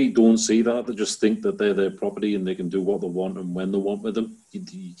WWE don't see that. They just think that they're their property and they can do what they want and when they want with them.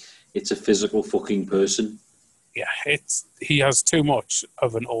 It's a physical fucking person. Yeah, he has too much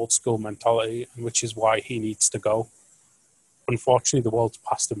of an old school mentality, which is why he needs to go. Unfortunately, the world's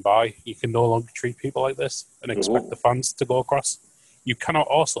passed him by. You can no longer treat people like this and expect the fans to go across. You cannot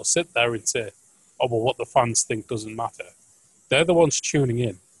also sit there and say, "Oh, well, what the fans think doesn't matter." They're the ones tuning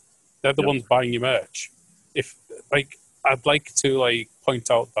in. They're the ones buying your merch. I'd like to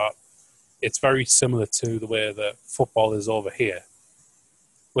point out that it's very similar to the way that football is over here.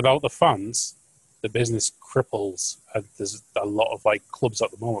 Without the fans, the business cripples, and there's a lot of clubs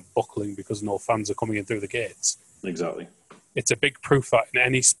at the moment buckling because no fans are coming in through the gates. Exactly. It's a big proof that in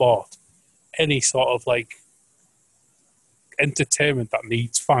any sport, any sort of entertainment that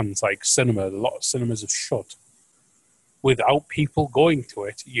needs fans, like cinema, a lot of cinemas have shut. Without people going to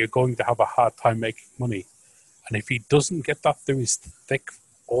it, you're going to have a hard time making money. And if he doesn't get that through his thick,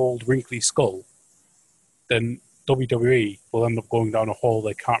 old, wrinkly skull, then WWE will end up going down a hole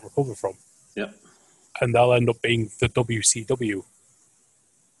they can't recover from. Yep. And they'll end up being the WCW.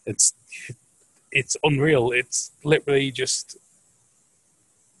 It's unreal. It's literally just...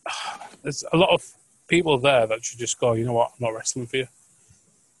 There's a lot of people there that should just go, you know what, I'm not wrestling for you.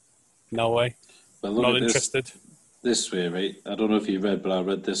 No way. Well, not interested. This way, right? I don't know if you read, but I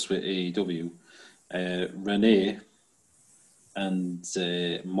read this with AEW. Renee and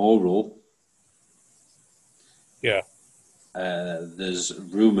Mauro. Yeah. There's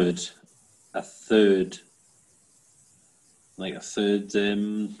rumoured a third episode.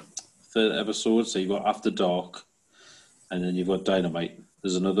 So you've got After Dark, and then you've got Dynamite.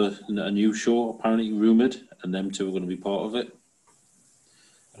 There's a new show apparently rumoured, and them two are going to be part of it.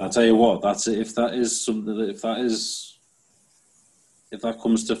 And I'll tell you what, that's it. If that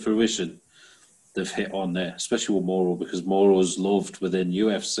comes to fruition, they've hit on there, especially with Mauro, because Mauro's loved within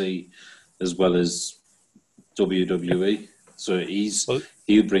UFC as well as WWE. So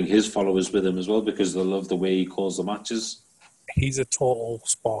he'll bring his followers with him as well, because they love the way he calls the matches. He's a total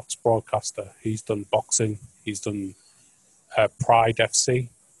sports broadcaster. He's done boxing. He's done Pride FC,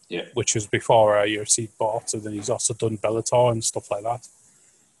 which was before UFC bought, and then he's also done Bellator and stuff like that.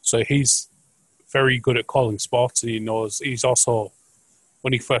 So he's very good at calling sports, and he's also,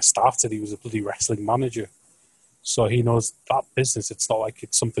 when he first started, he was a bloody wrestling manager. So he knows that business. It's not like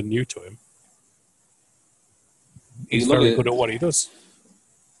it's something new to him. He's very good at what he does.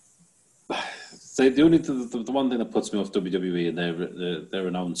 So the one thing that puts me off WWE and their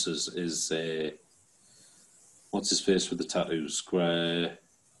announcers is what's his face with the tattoos? Corey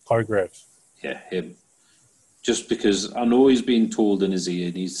Graves. Yeah, him. Just because I know he's being told in his ear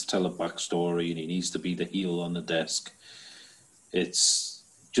he needs to tell a backstory and he needs to be the heel on the desk. It's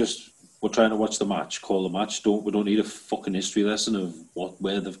just, we're trying to watch the match, call the match. We don't need a fucking history lesson of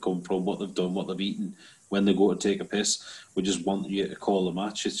where they've come from, what they've done, what they've eaten, when they go to take a piss. We just want you to call the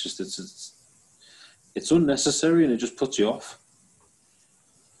match. It's just it's unnecessary, and it just puts you off.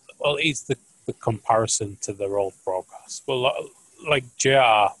 Well, he's the comparison to their old broadcast. Well, like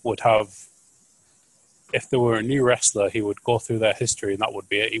JR would have, if there were a new wrestler, he would go through their history, and that would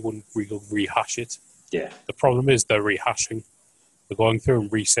be it. He wouldn't rehash it. Yeah. The problem is they're rehashing. They're going through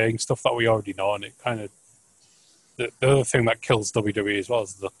and re-saying stuff that we already know, and it kind of... The other thing that kills WWE as well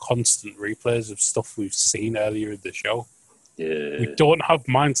is the constant replays of stuff we've seen earlier in the show. We Yeah. don't have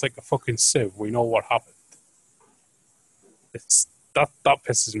minds like a fucking sieve. We know what happened. It's that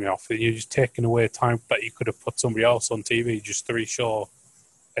pisses me off. You're just taking away time that you could have put somebody else on TV just to reshow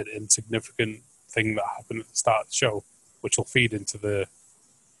an insignificant thing that happened at the start of the show, which will feed into the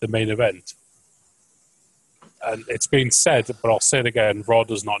main event. And it's been said, but I'll say it again: Raw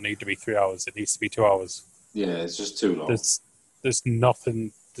does not need to be 3 hours. It needs to be 2 hours. Yeah, it's just too long. There's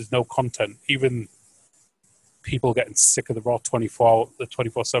nothing. There's no content. Even people getting sick of the Raw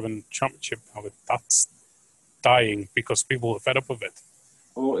 24/7 championship. That's dying because people are fed up of it.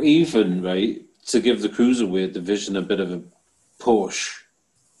 Or even, right, to give the cruiserweight division a bit of a push,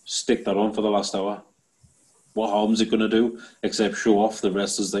 stick that on for the last hour. What harm is it going to do except show off the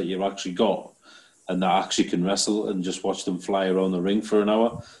wrestlers that you've actually got and that actually can wrestle and just watch them fly around the ring for an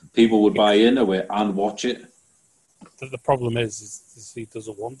hour? People would buy into it and watch it. The problem is he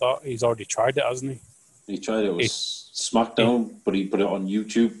doesn't want that. He's already tried it, hasn't he? He tried it with SmackDown, but he put it on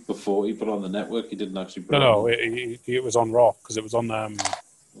YouTube before he put it on the network. He didn't actually put it on. It was on Raw because it was on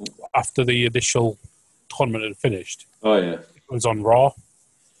after the initial tournament had finished. Oh, yeah. It was on Raw,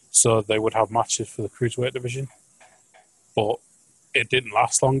 so they would have matches for the Cruiserweight division. But it didn't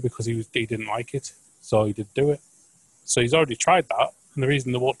last long because he didn't like it, so he didn't do it. So he's already tried that, and the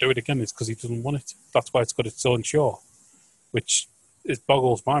reason they won't do it again is because he doesn't want it. That's why it's got its own show, which it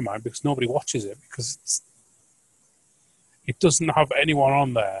boggles my mind because nobody watches it because it doesn't have anyone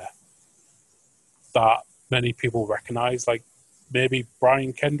on there that many people recognise, like maybe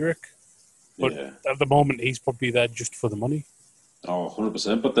Brian Kendrick. But at the moment, he's probably there just for the money. Oh,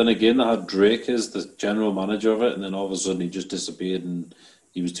 100%. But then again, they had Drake as the general manager of it, and then all of a sudden he just disappeared and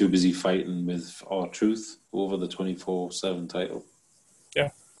he was too busy fighting with R-Truth over the 24/7 title.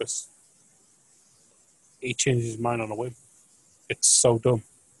 Yeah, because he changed his mind on a whim. It's so dumb.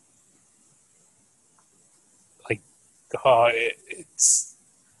 Like,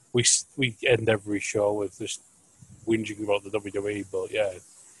 we end every show with just whinging about the WWE, but yeah,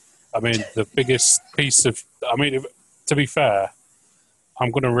 I mean, the biggest piece of, to be fair,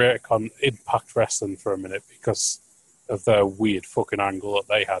 I'm going to rake on Impact Wrestling for a minute because of their weird fucking angle that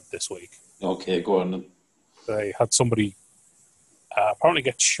they had this week. Okay, go on then. They had somebody apparently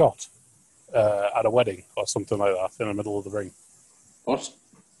get shot at a wedding or something like that in the middle of the ring. What?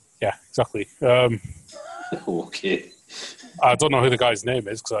 Yeah, exactly. Okay. I don't know who the guy's name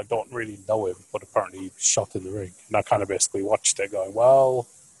is because I don't really know him, but apparently he was shot in the ring. And I kind of basically watched it going, well,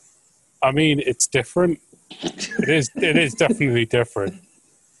 I mean, it's different. It is definitely different.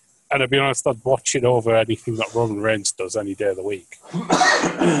 And to be honest, I'd watch it over anything that Roman Reigns does any day of the week.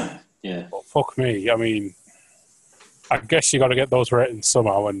 Yeah. But fuck me. I mean, I guess you got to get those ratings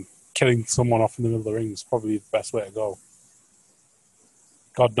somehow, and killing someone off in the middle of the ring is probably the best way to go.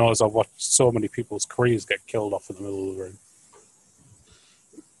 God knows I've watched so many people's careers get killed off in the middle of the ring.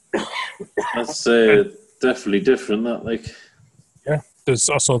 That's definitely different, that, like. Yeah. There's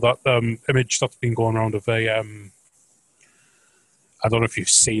also that image that's been going around of a, I don't know if you've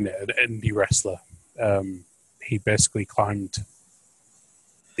seen it, an indie wrestler. He basically climbed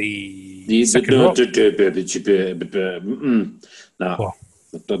the second rope. Nah, Well,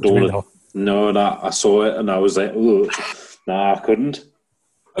 I don't want to. No, I saw it and I was like, oh, nah, I couldn't.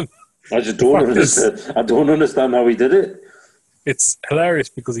 I just don't understand. I don't understand how he did it. It's hilarious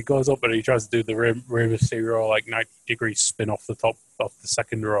because he goes up and he tries to do the Rey Mysterio 90-degree spin off the top of the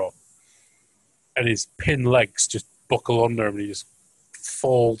second row, and his pin legs just buckle under him and he just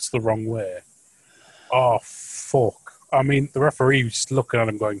falls the wrong way. Oh fuck! I mean, the referee was just looking at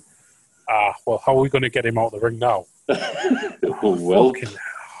him going, well, how are we going to get him out of the ring now? Well,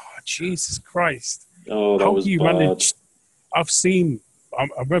 Jesus Christ! Oh, that how was do you bad. manage? I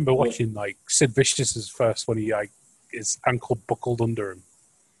remember watching Sid Vicious's first when he his ankle buckled under him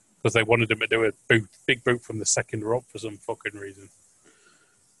because they wanted him to do a big boot from the second rope for some fucking reason.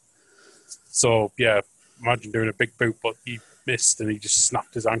 So yeah, imagine doing a big boot, but he missed and he just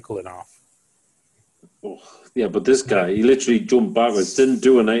snapped his ankle in half. Oh, yeah, but this guy, he literally jumped backwards, didn't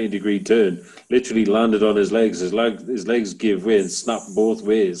do a 90-degree turn, literally landed on his legs. His legs gave way and snapped both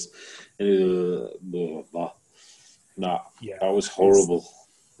ways. And that was horrible.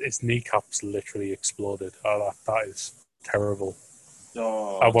 His kneecaps literally exploded. Oh, that is terrible.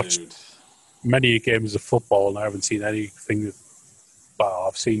 Oh, I watched many games of football and I haven't seen anything. Well,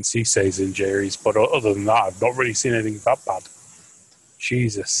 I've seen Cisse's injuries, but other than that, I've not really seen anything that bad.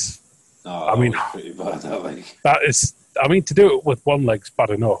 Jesus. I mean, pretty bad. That is. I mean, to do it with one leg's bad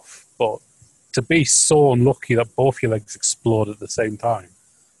enough, but to be so unlucky that both your legs explode at the same time.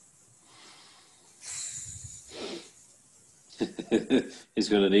 He's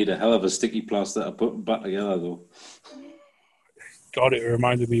going to need a hell of a sticky plaster to put him back together, though. God, it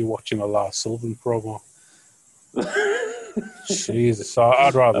reminded me of watching the Lars Sullivan promo. Jesus,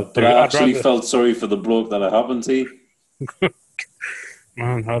 I'd rather But I actually felt sorry for the bloke that it happened to.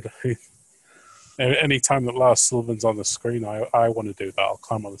 Man, any time that Lars Sullivan's on the screen, I want to do that. I'll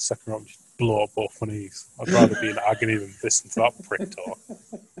climb on the second row and just blow up both my knees. I'd rather be in agony than listen to that prick talk.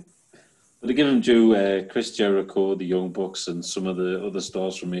 But to give him due, Chris Jericho, the Young Bucks, and some of the other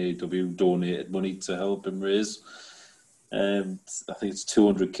stars from AEW donated money to help him raise. I think it's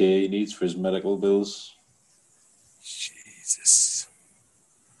 $200K he needs for his medical bills. Jesus.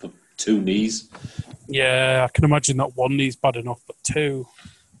 For 2 knees. Yeah, I can imagine that 1 knee's bad enough, but 2.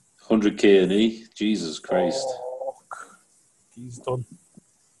 $100K a knee. Jesus Christ. He's done.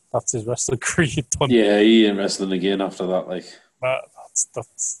 That's his wrestling career done. Yeah, he ain't wrestling again after that. Like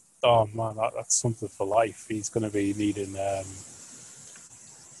that's oh man, that's something for life. He's going to be needing a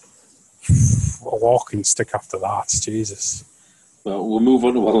walking stick after that. Jesus. Well, we'll move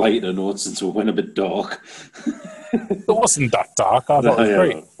on to a lighter note since we went a bit dark. It wasn't that dark. I thought it was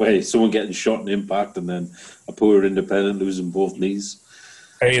great. Wait, someone getting shot in Impact and then a poor independent losing both knees.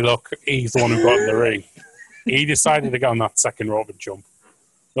 Hey, look, he's the one who got in the ring. He decided to get on that second rope and jump.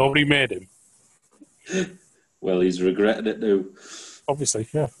 Nobody made him. Well, he's regretting it now. Obviously,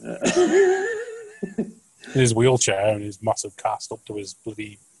 yeah. In his wheelchair and his massive cast up to his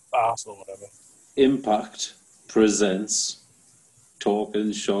bloody arse or whatever. Impact presents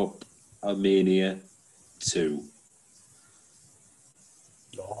Talking Shop Armenia 2.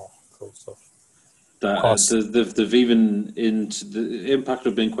 Oh, cool stuff. They've even into the Impact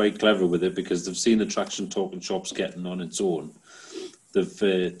have been quite clever with it because they've seen Attraction Talking Shop's getting on its own.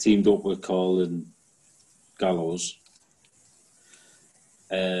 They've teamed up with Carl and Gallows,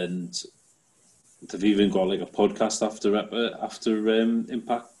 and they've even got like a podcast after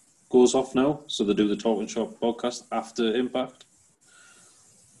Impact goes off now. So they do the Talking Shop podcast after Impact,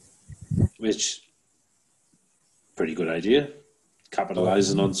 which pretty good idea.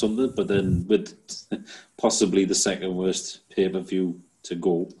 Capitalising on something, but then with possibly the second worst pay-per-view to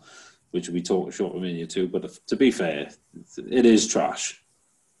go, which will be Talking Shop Mania 2. But to be fair, it is trash.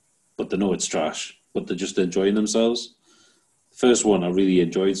 But they know it's trash, but they're just enjoying themselves. First one I really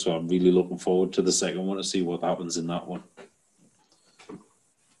enjoyed, so I'm really looking forward to the second one to see what happens in that one.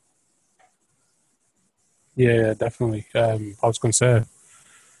 Yeah, definitely. I was going to say,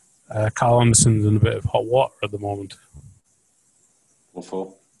 Carl Anderson's in a bit of hot water at the moment. What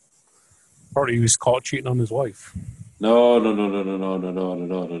for? Probably he was caught cheating on his wife. No.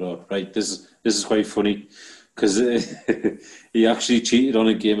 Right, this is quite funny because he actually cheated on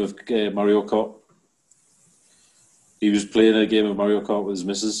a game of Mario Kart. He was playing a game of Mario Kart with his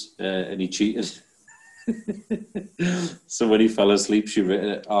missus and he cheated. So when he fell asleep, she wrote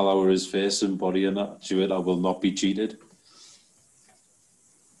it all over his face and body and that. She wrote, "I will not be cheated."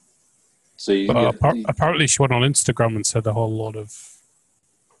 So apparently she went on Instagram and said a whole lot of.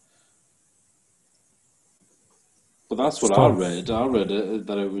 But that's what I read. I read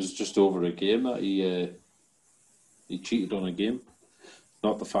that it was just over a game that he cheated on a game.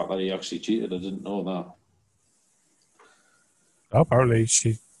 Not the fact that he actually cheated. I didn't know that. Apparently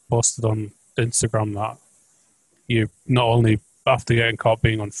she posted on Instagram that you not only after getting caught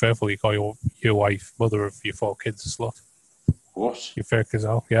being unfaithful, you call your wife mother of your 4 kids a slut. What? You fake as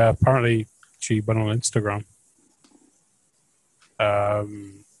hell. Yeah, apparently she went on Instagram.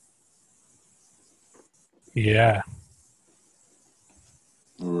 Yeah.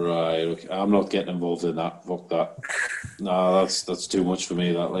 Right. Okay. I'm not getting involved in that. Fuck that. No, that's too much for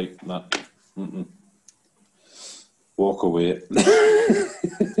me. That like that. Mm-mm. Walk away.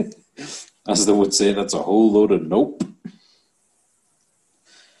 As they would say, that's a whole load of nope.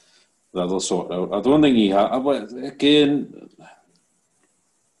 That'll sort out. I don't think he had. Again,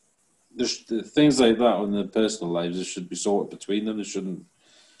 there's things like that in their personal lives. It should be sorted between them. They shouldn't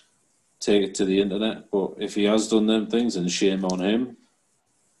take it to the internet. But if he has done them things, then shame on him.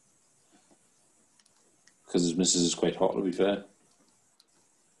 Because his missus is quite hot, to be fair.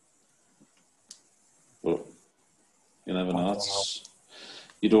 But you never know.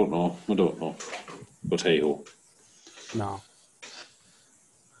 You don't know. I don't know. But hey ho. No.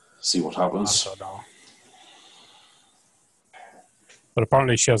 See what happens. I don't know. But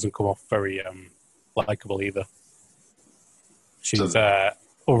apparently she hasn't come off very likeable either. She's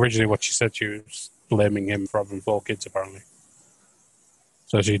originally what she said, she was blaming him for having 4 kids apparently.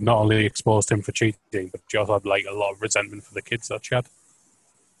 So she not only exposed him for cheating, but she also had like a lot of resentment for the kids that she had.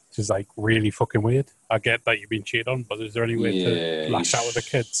 Which is like really fucking weird. I get that you've been cheated on, but is there any way to lash out with the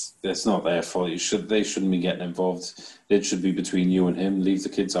kids? It's not their fault. They shouldn't be getting involved. It should be between you and him. Leave the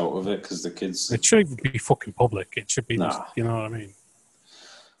kids out of it because the kids. It shouldn't even be fucking public. It should be, just, you know what I mean?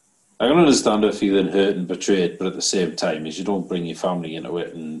 I can understand her feeling hurt and betrayed, but at the same time, is you don't bring your family into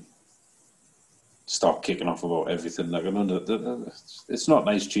it and start kicking off about everything. It's not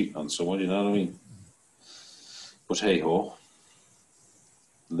nice cheating on someone, you know what I mean? But hey ho,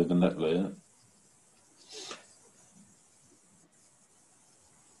 live and let learn.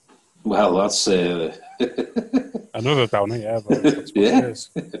 Well, that's another downer, yeah, but that's what it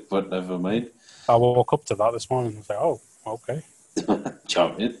is. But never mind. I woke up to that this morning and was like, oh, okay.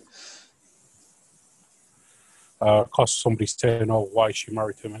 Champion. Of course, somebody's saying, oh, why is she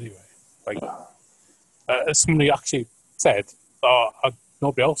married to him anyway? Like, somebody actually said,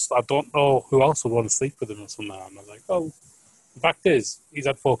 nobody else, I don't know who else would want to sleep with him or something. And I was like, oh, the fact is, he's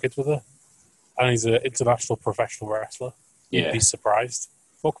had 4 kids with her, and he's an international professional wrestler. Yeah. You'd be surprised.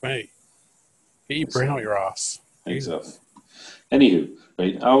 Fuck me. Get your brain out your ass. Exactly. Anywho,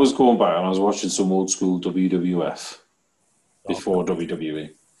 right, I was going back and I was watching some old school WWF before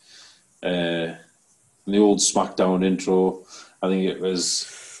WWE. The old SmackDown intro, I think it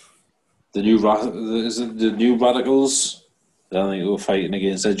was the new Radicals. I think they were fighting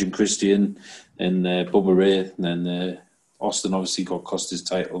against Edge and Christian and Bubba Ray. And then Austin obviously cost his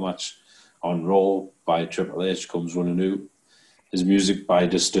title match on Raw by Triple H, comes running out. His music by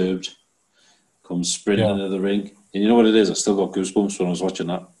Disturbed comes sprinting into the ring. And you know what it is? I still got goosebumps when I was watching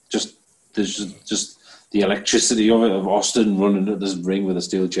that. There's just the electricity of it, of Austin running at this ring with a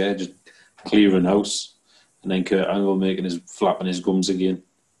steel chair, just clearing house. And then Kurt Angle flapping his gums again.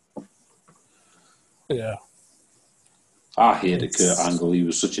 Yeah. I hated Kurt Angle. He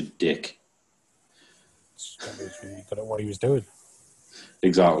was such a dick. He got at what he was doing.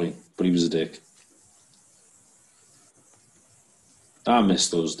 Exactly. But he was a dick. I miss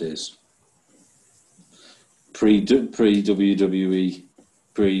those days. Pre-WWE,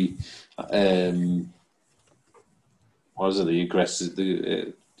 what is it?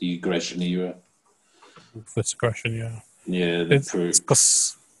 The aggression era. Ruthless aggression, yeah. Yeah, it's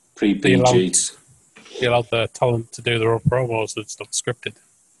because pre-PG. They allowed the talent to do their own promos. It's not scripted.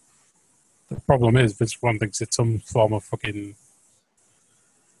 The problem is, Vince McMahon thinks it's some form of fucking,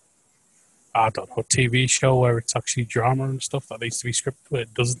 I don't know, TV show where it's actually drama and stuff that needs to be scripted, but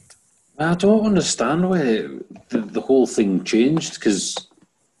it doesn't. I don't understand where the whole thing changed, because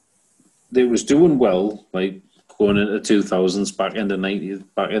it was doing well, like going into 2000s, back end of the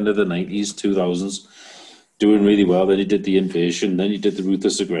 90s, 2000s, doing really well. Then he did the Invasion, then he did the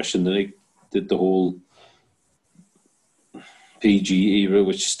Ruthless Aggression, then he did the whole PG era,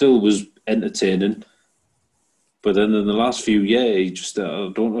 which still was entertaining. But then in the last few years, he just, I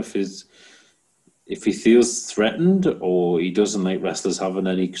don't know if he feels threatened or he doesn't like wrestlers having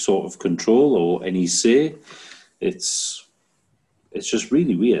any sort of control or any say. It's just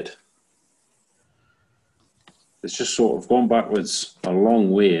really weird. It's just sort of gone backwards a long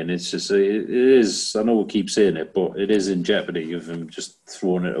way, and it's just, it is, I know we keep saying it, but it is in jeopardy of him just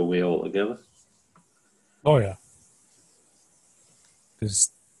throwing it away altogether. Oh, yeah. There's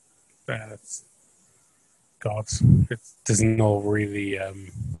no really...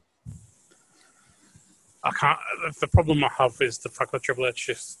 I can't. The problem I have is the fact that Triple H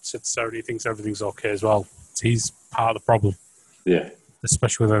just sits there and he thinks everything's okay as well. He's part of the problem. Yeah.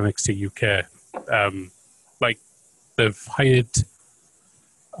 Especially with NXT UK. Like, they've hired,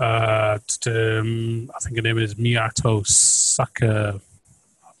 I think her name is Miyato Saka.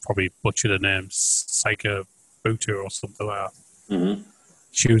 I'll probably butcher the name. Saka Butu or something like that. Mm-hmm.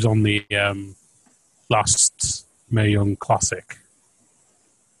 She was on the last Mae Young Classic.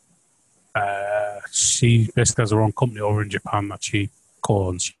 She basically has her own company over in Japan that she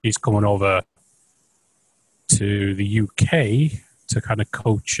owns. She's coming over to the UK to kind of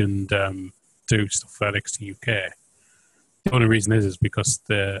coach and do stuff for NXT UK. The only reason is because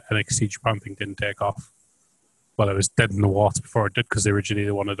the NXT Japan thing didn't take off. Well, it was dead in the water before it did, because originally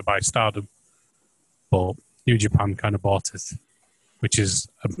they wanted to buy Stardom. But New Japan kind of bought it, which is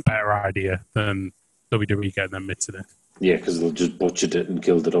a better idea than WWE getting their mitts in it. Yeah, because they'll just butchered it and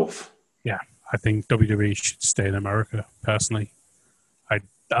killed it off. Yeah, I think WWE should stay in America, personally.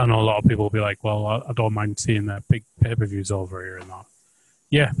 I know a lot of people will be like, well, I don't mind seeing their big pay-per-views over here and that.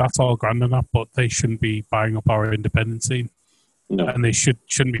 Yeah, that's all grand enough, but they shouldn't be buying up our independent scene. No. And they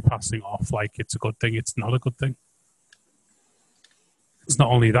shouldn't be passing off like it's a good thing. It's not a good thing. It's not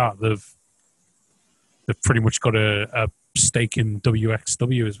only that, they've pretty much got a stake in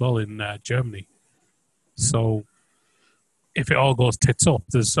WXW as well in Germany. So if it all goes tits up,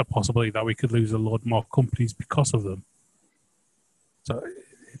 there's a possibility that we could lose a lot more companies because of them. So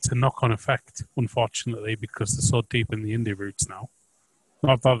it's a knock-on effect, unfortunately, because they're so deep in the indie roots now.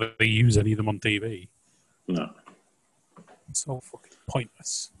 Not that they use any of them on TV. No. It's so fucking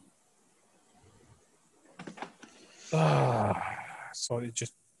pointless. So it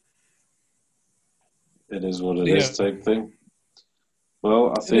just It is what it is type thing. Well,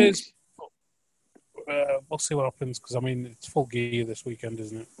 I it think is. We'll see what happens because I mean it's full gear this weekend,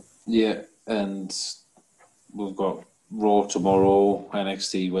 isn't it? yeah, and we've got Raw tomorrow,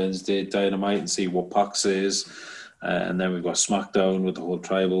 NXT Wednesday, Dynamite, and see what Pac says, and then we've got SmackDown with the whole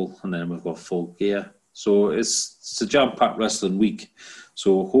tribal, and then we've got Full Gear. So it's a jam-packed wrestling week.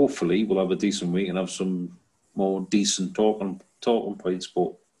 So hopefully we'll have a decent week and have some more decent talking points.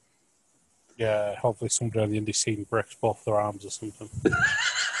 But Yeah, hopefully somebody on the indie scene breaks both their arms or something.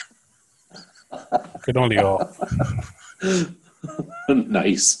 Could only hope.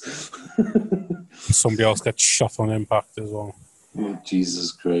 Nice. Somebody else gets shot on Impact as well. Oh,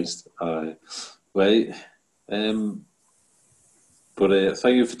 Jesus Christ. Right. But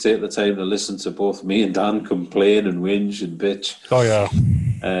thank you for taking the time to listen to both me and Dan complain and whinge and bitch. Oh, yeah.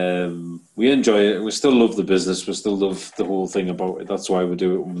 We enjoy it. We still love the business. We still love the whole thing about it. That's why we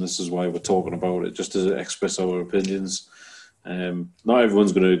do it, and this is why we're talking about it, just to express our opinions. Not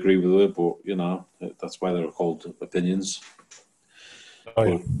everyone's going to agree with it, but, you know, that's why they're called opinions. Oh,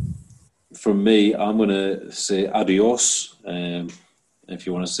 yeah. But from me, I'm going to say adios. If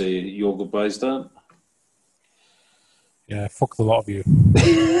you want to say your goodbyes, Dan. Yeah, fuck the lot of you.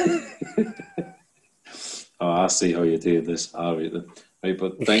 Oh, I see how you do this. All right, then. Right,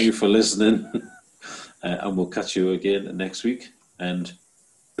 but thank you for listening, and we'll catch you again next week. And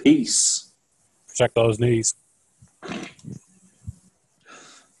peace. Check those knees.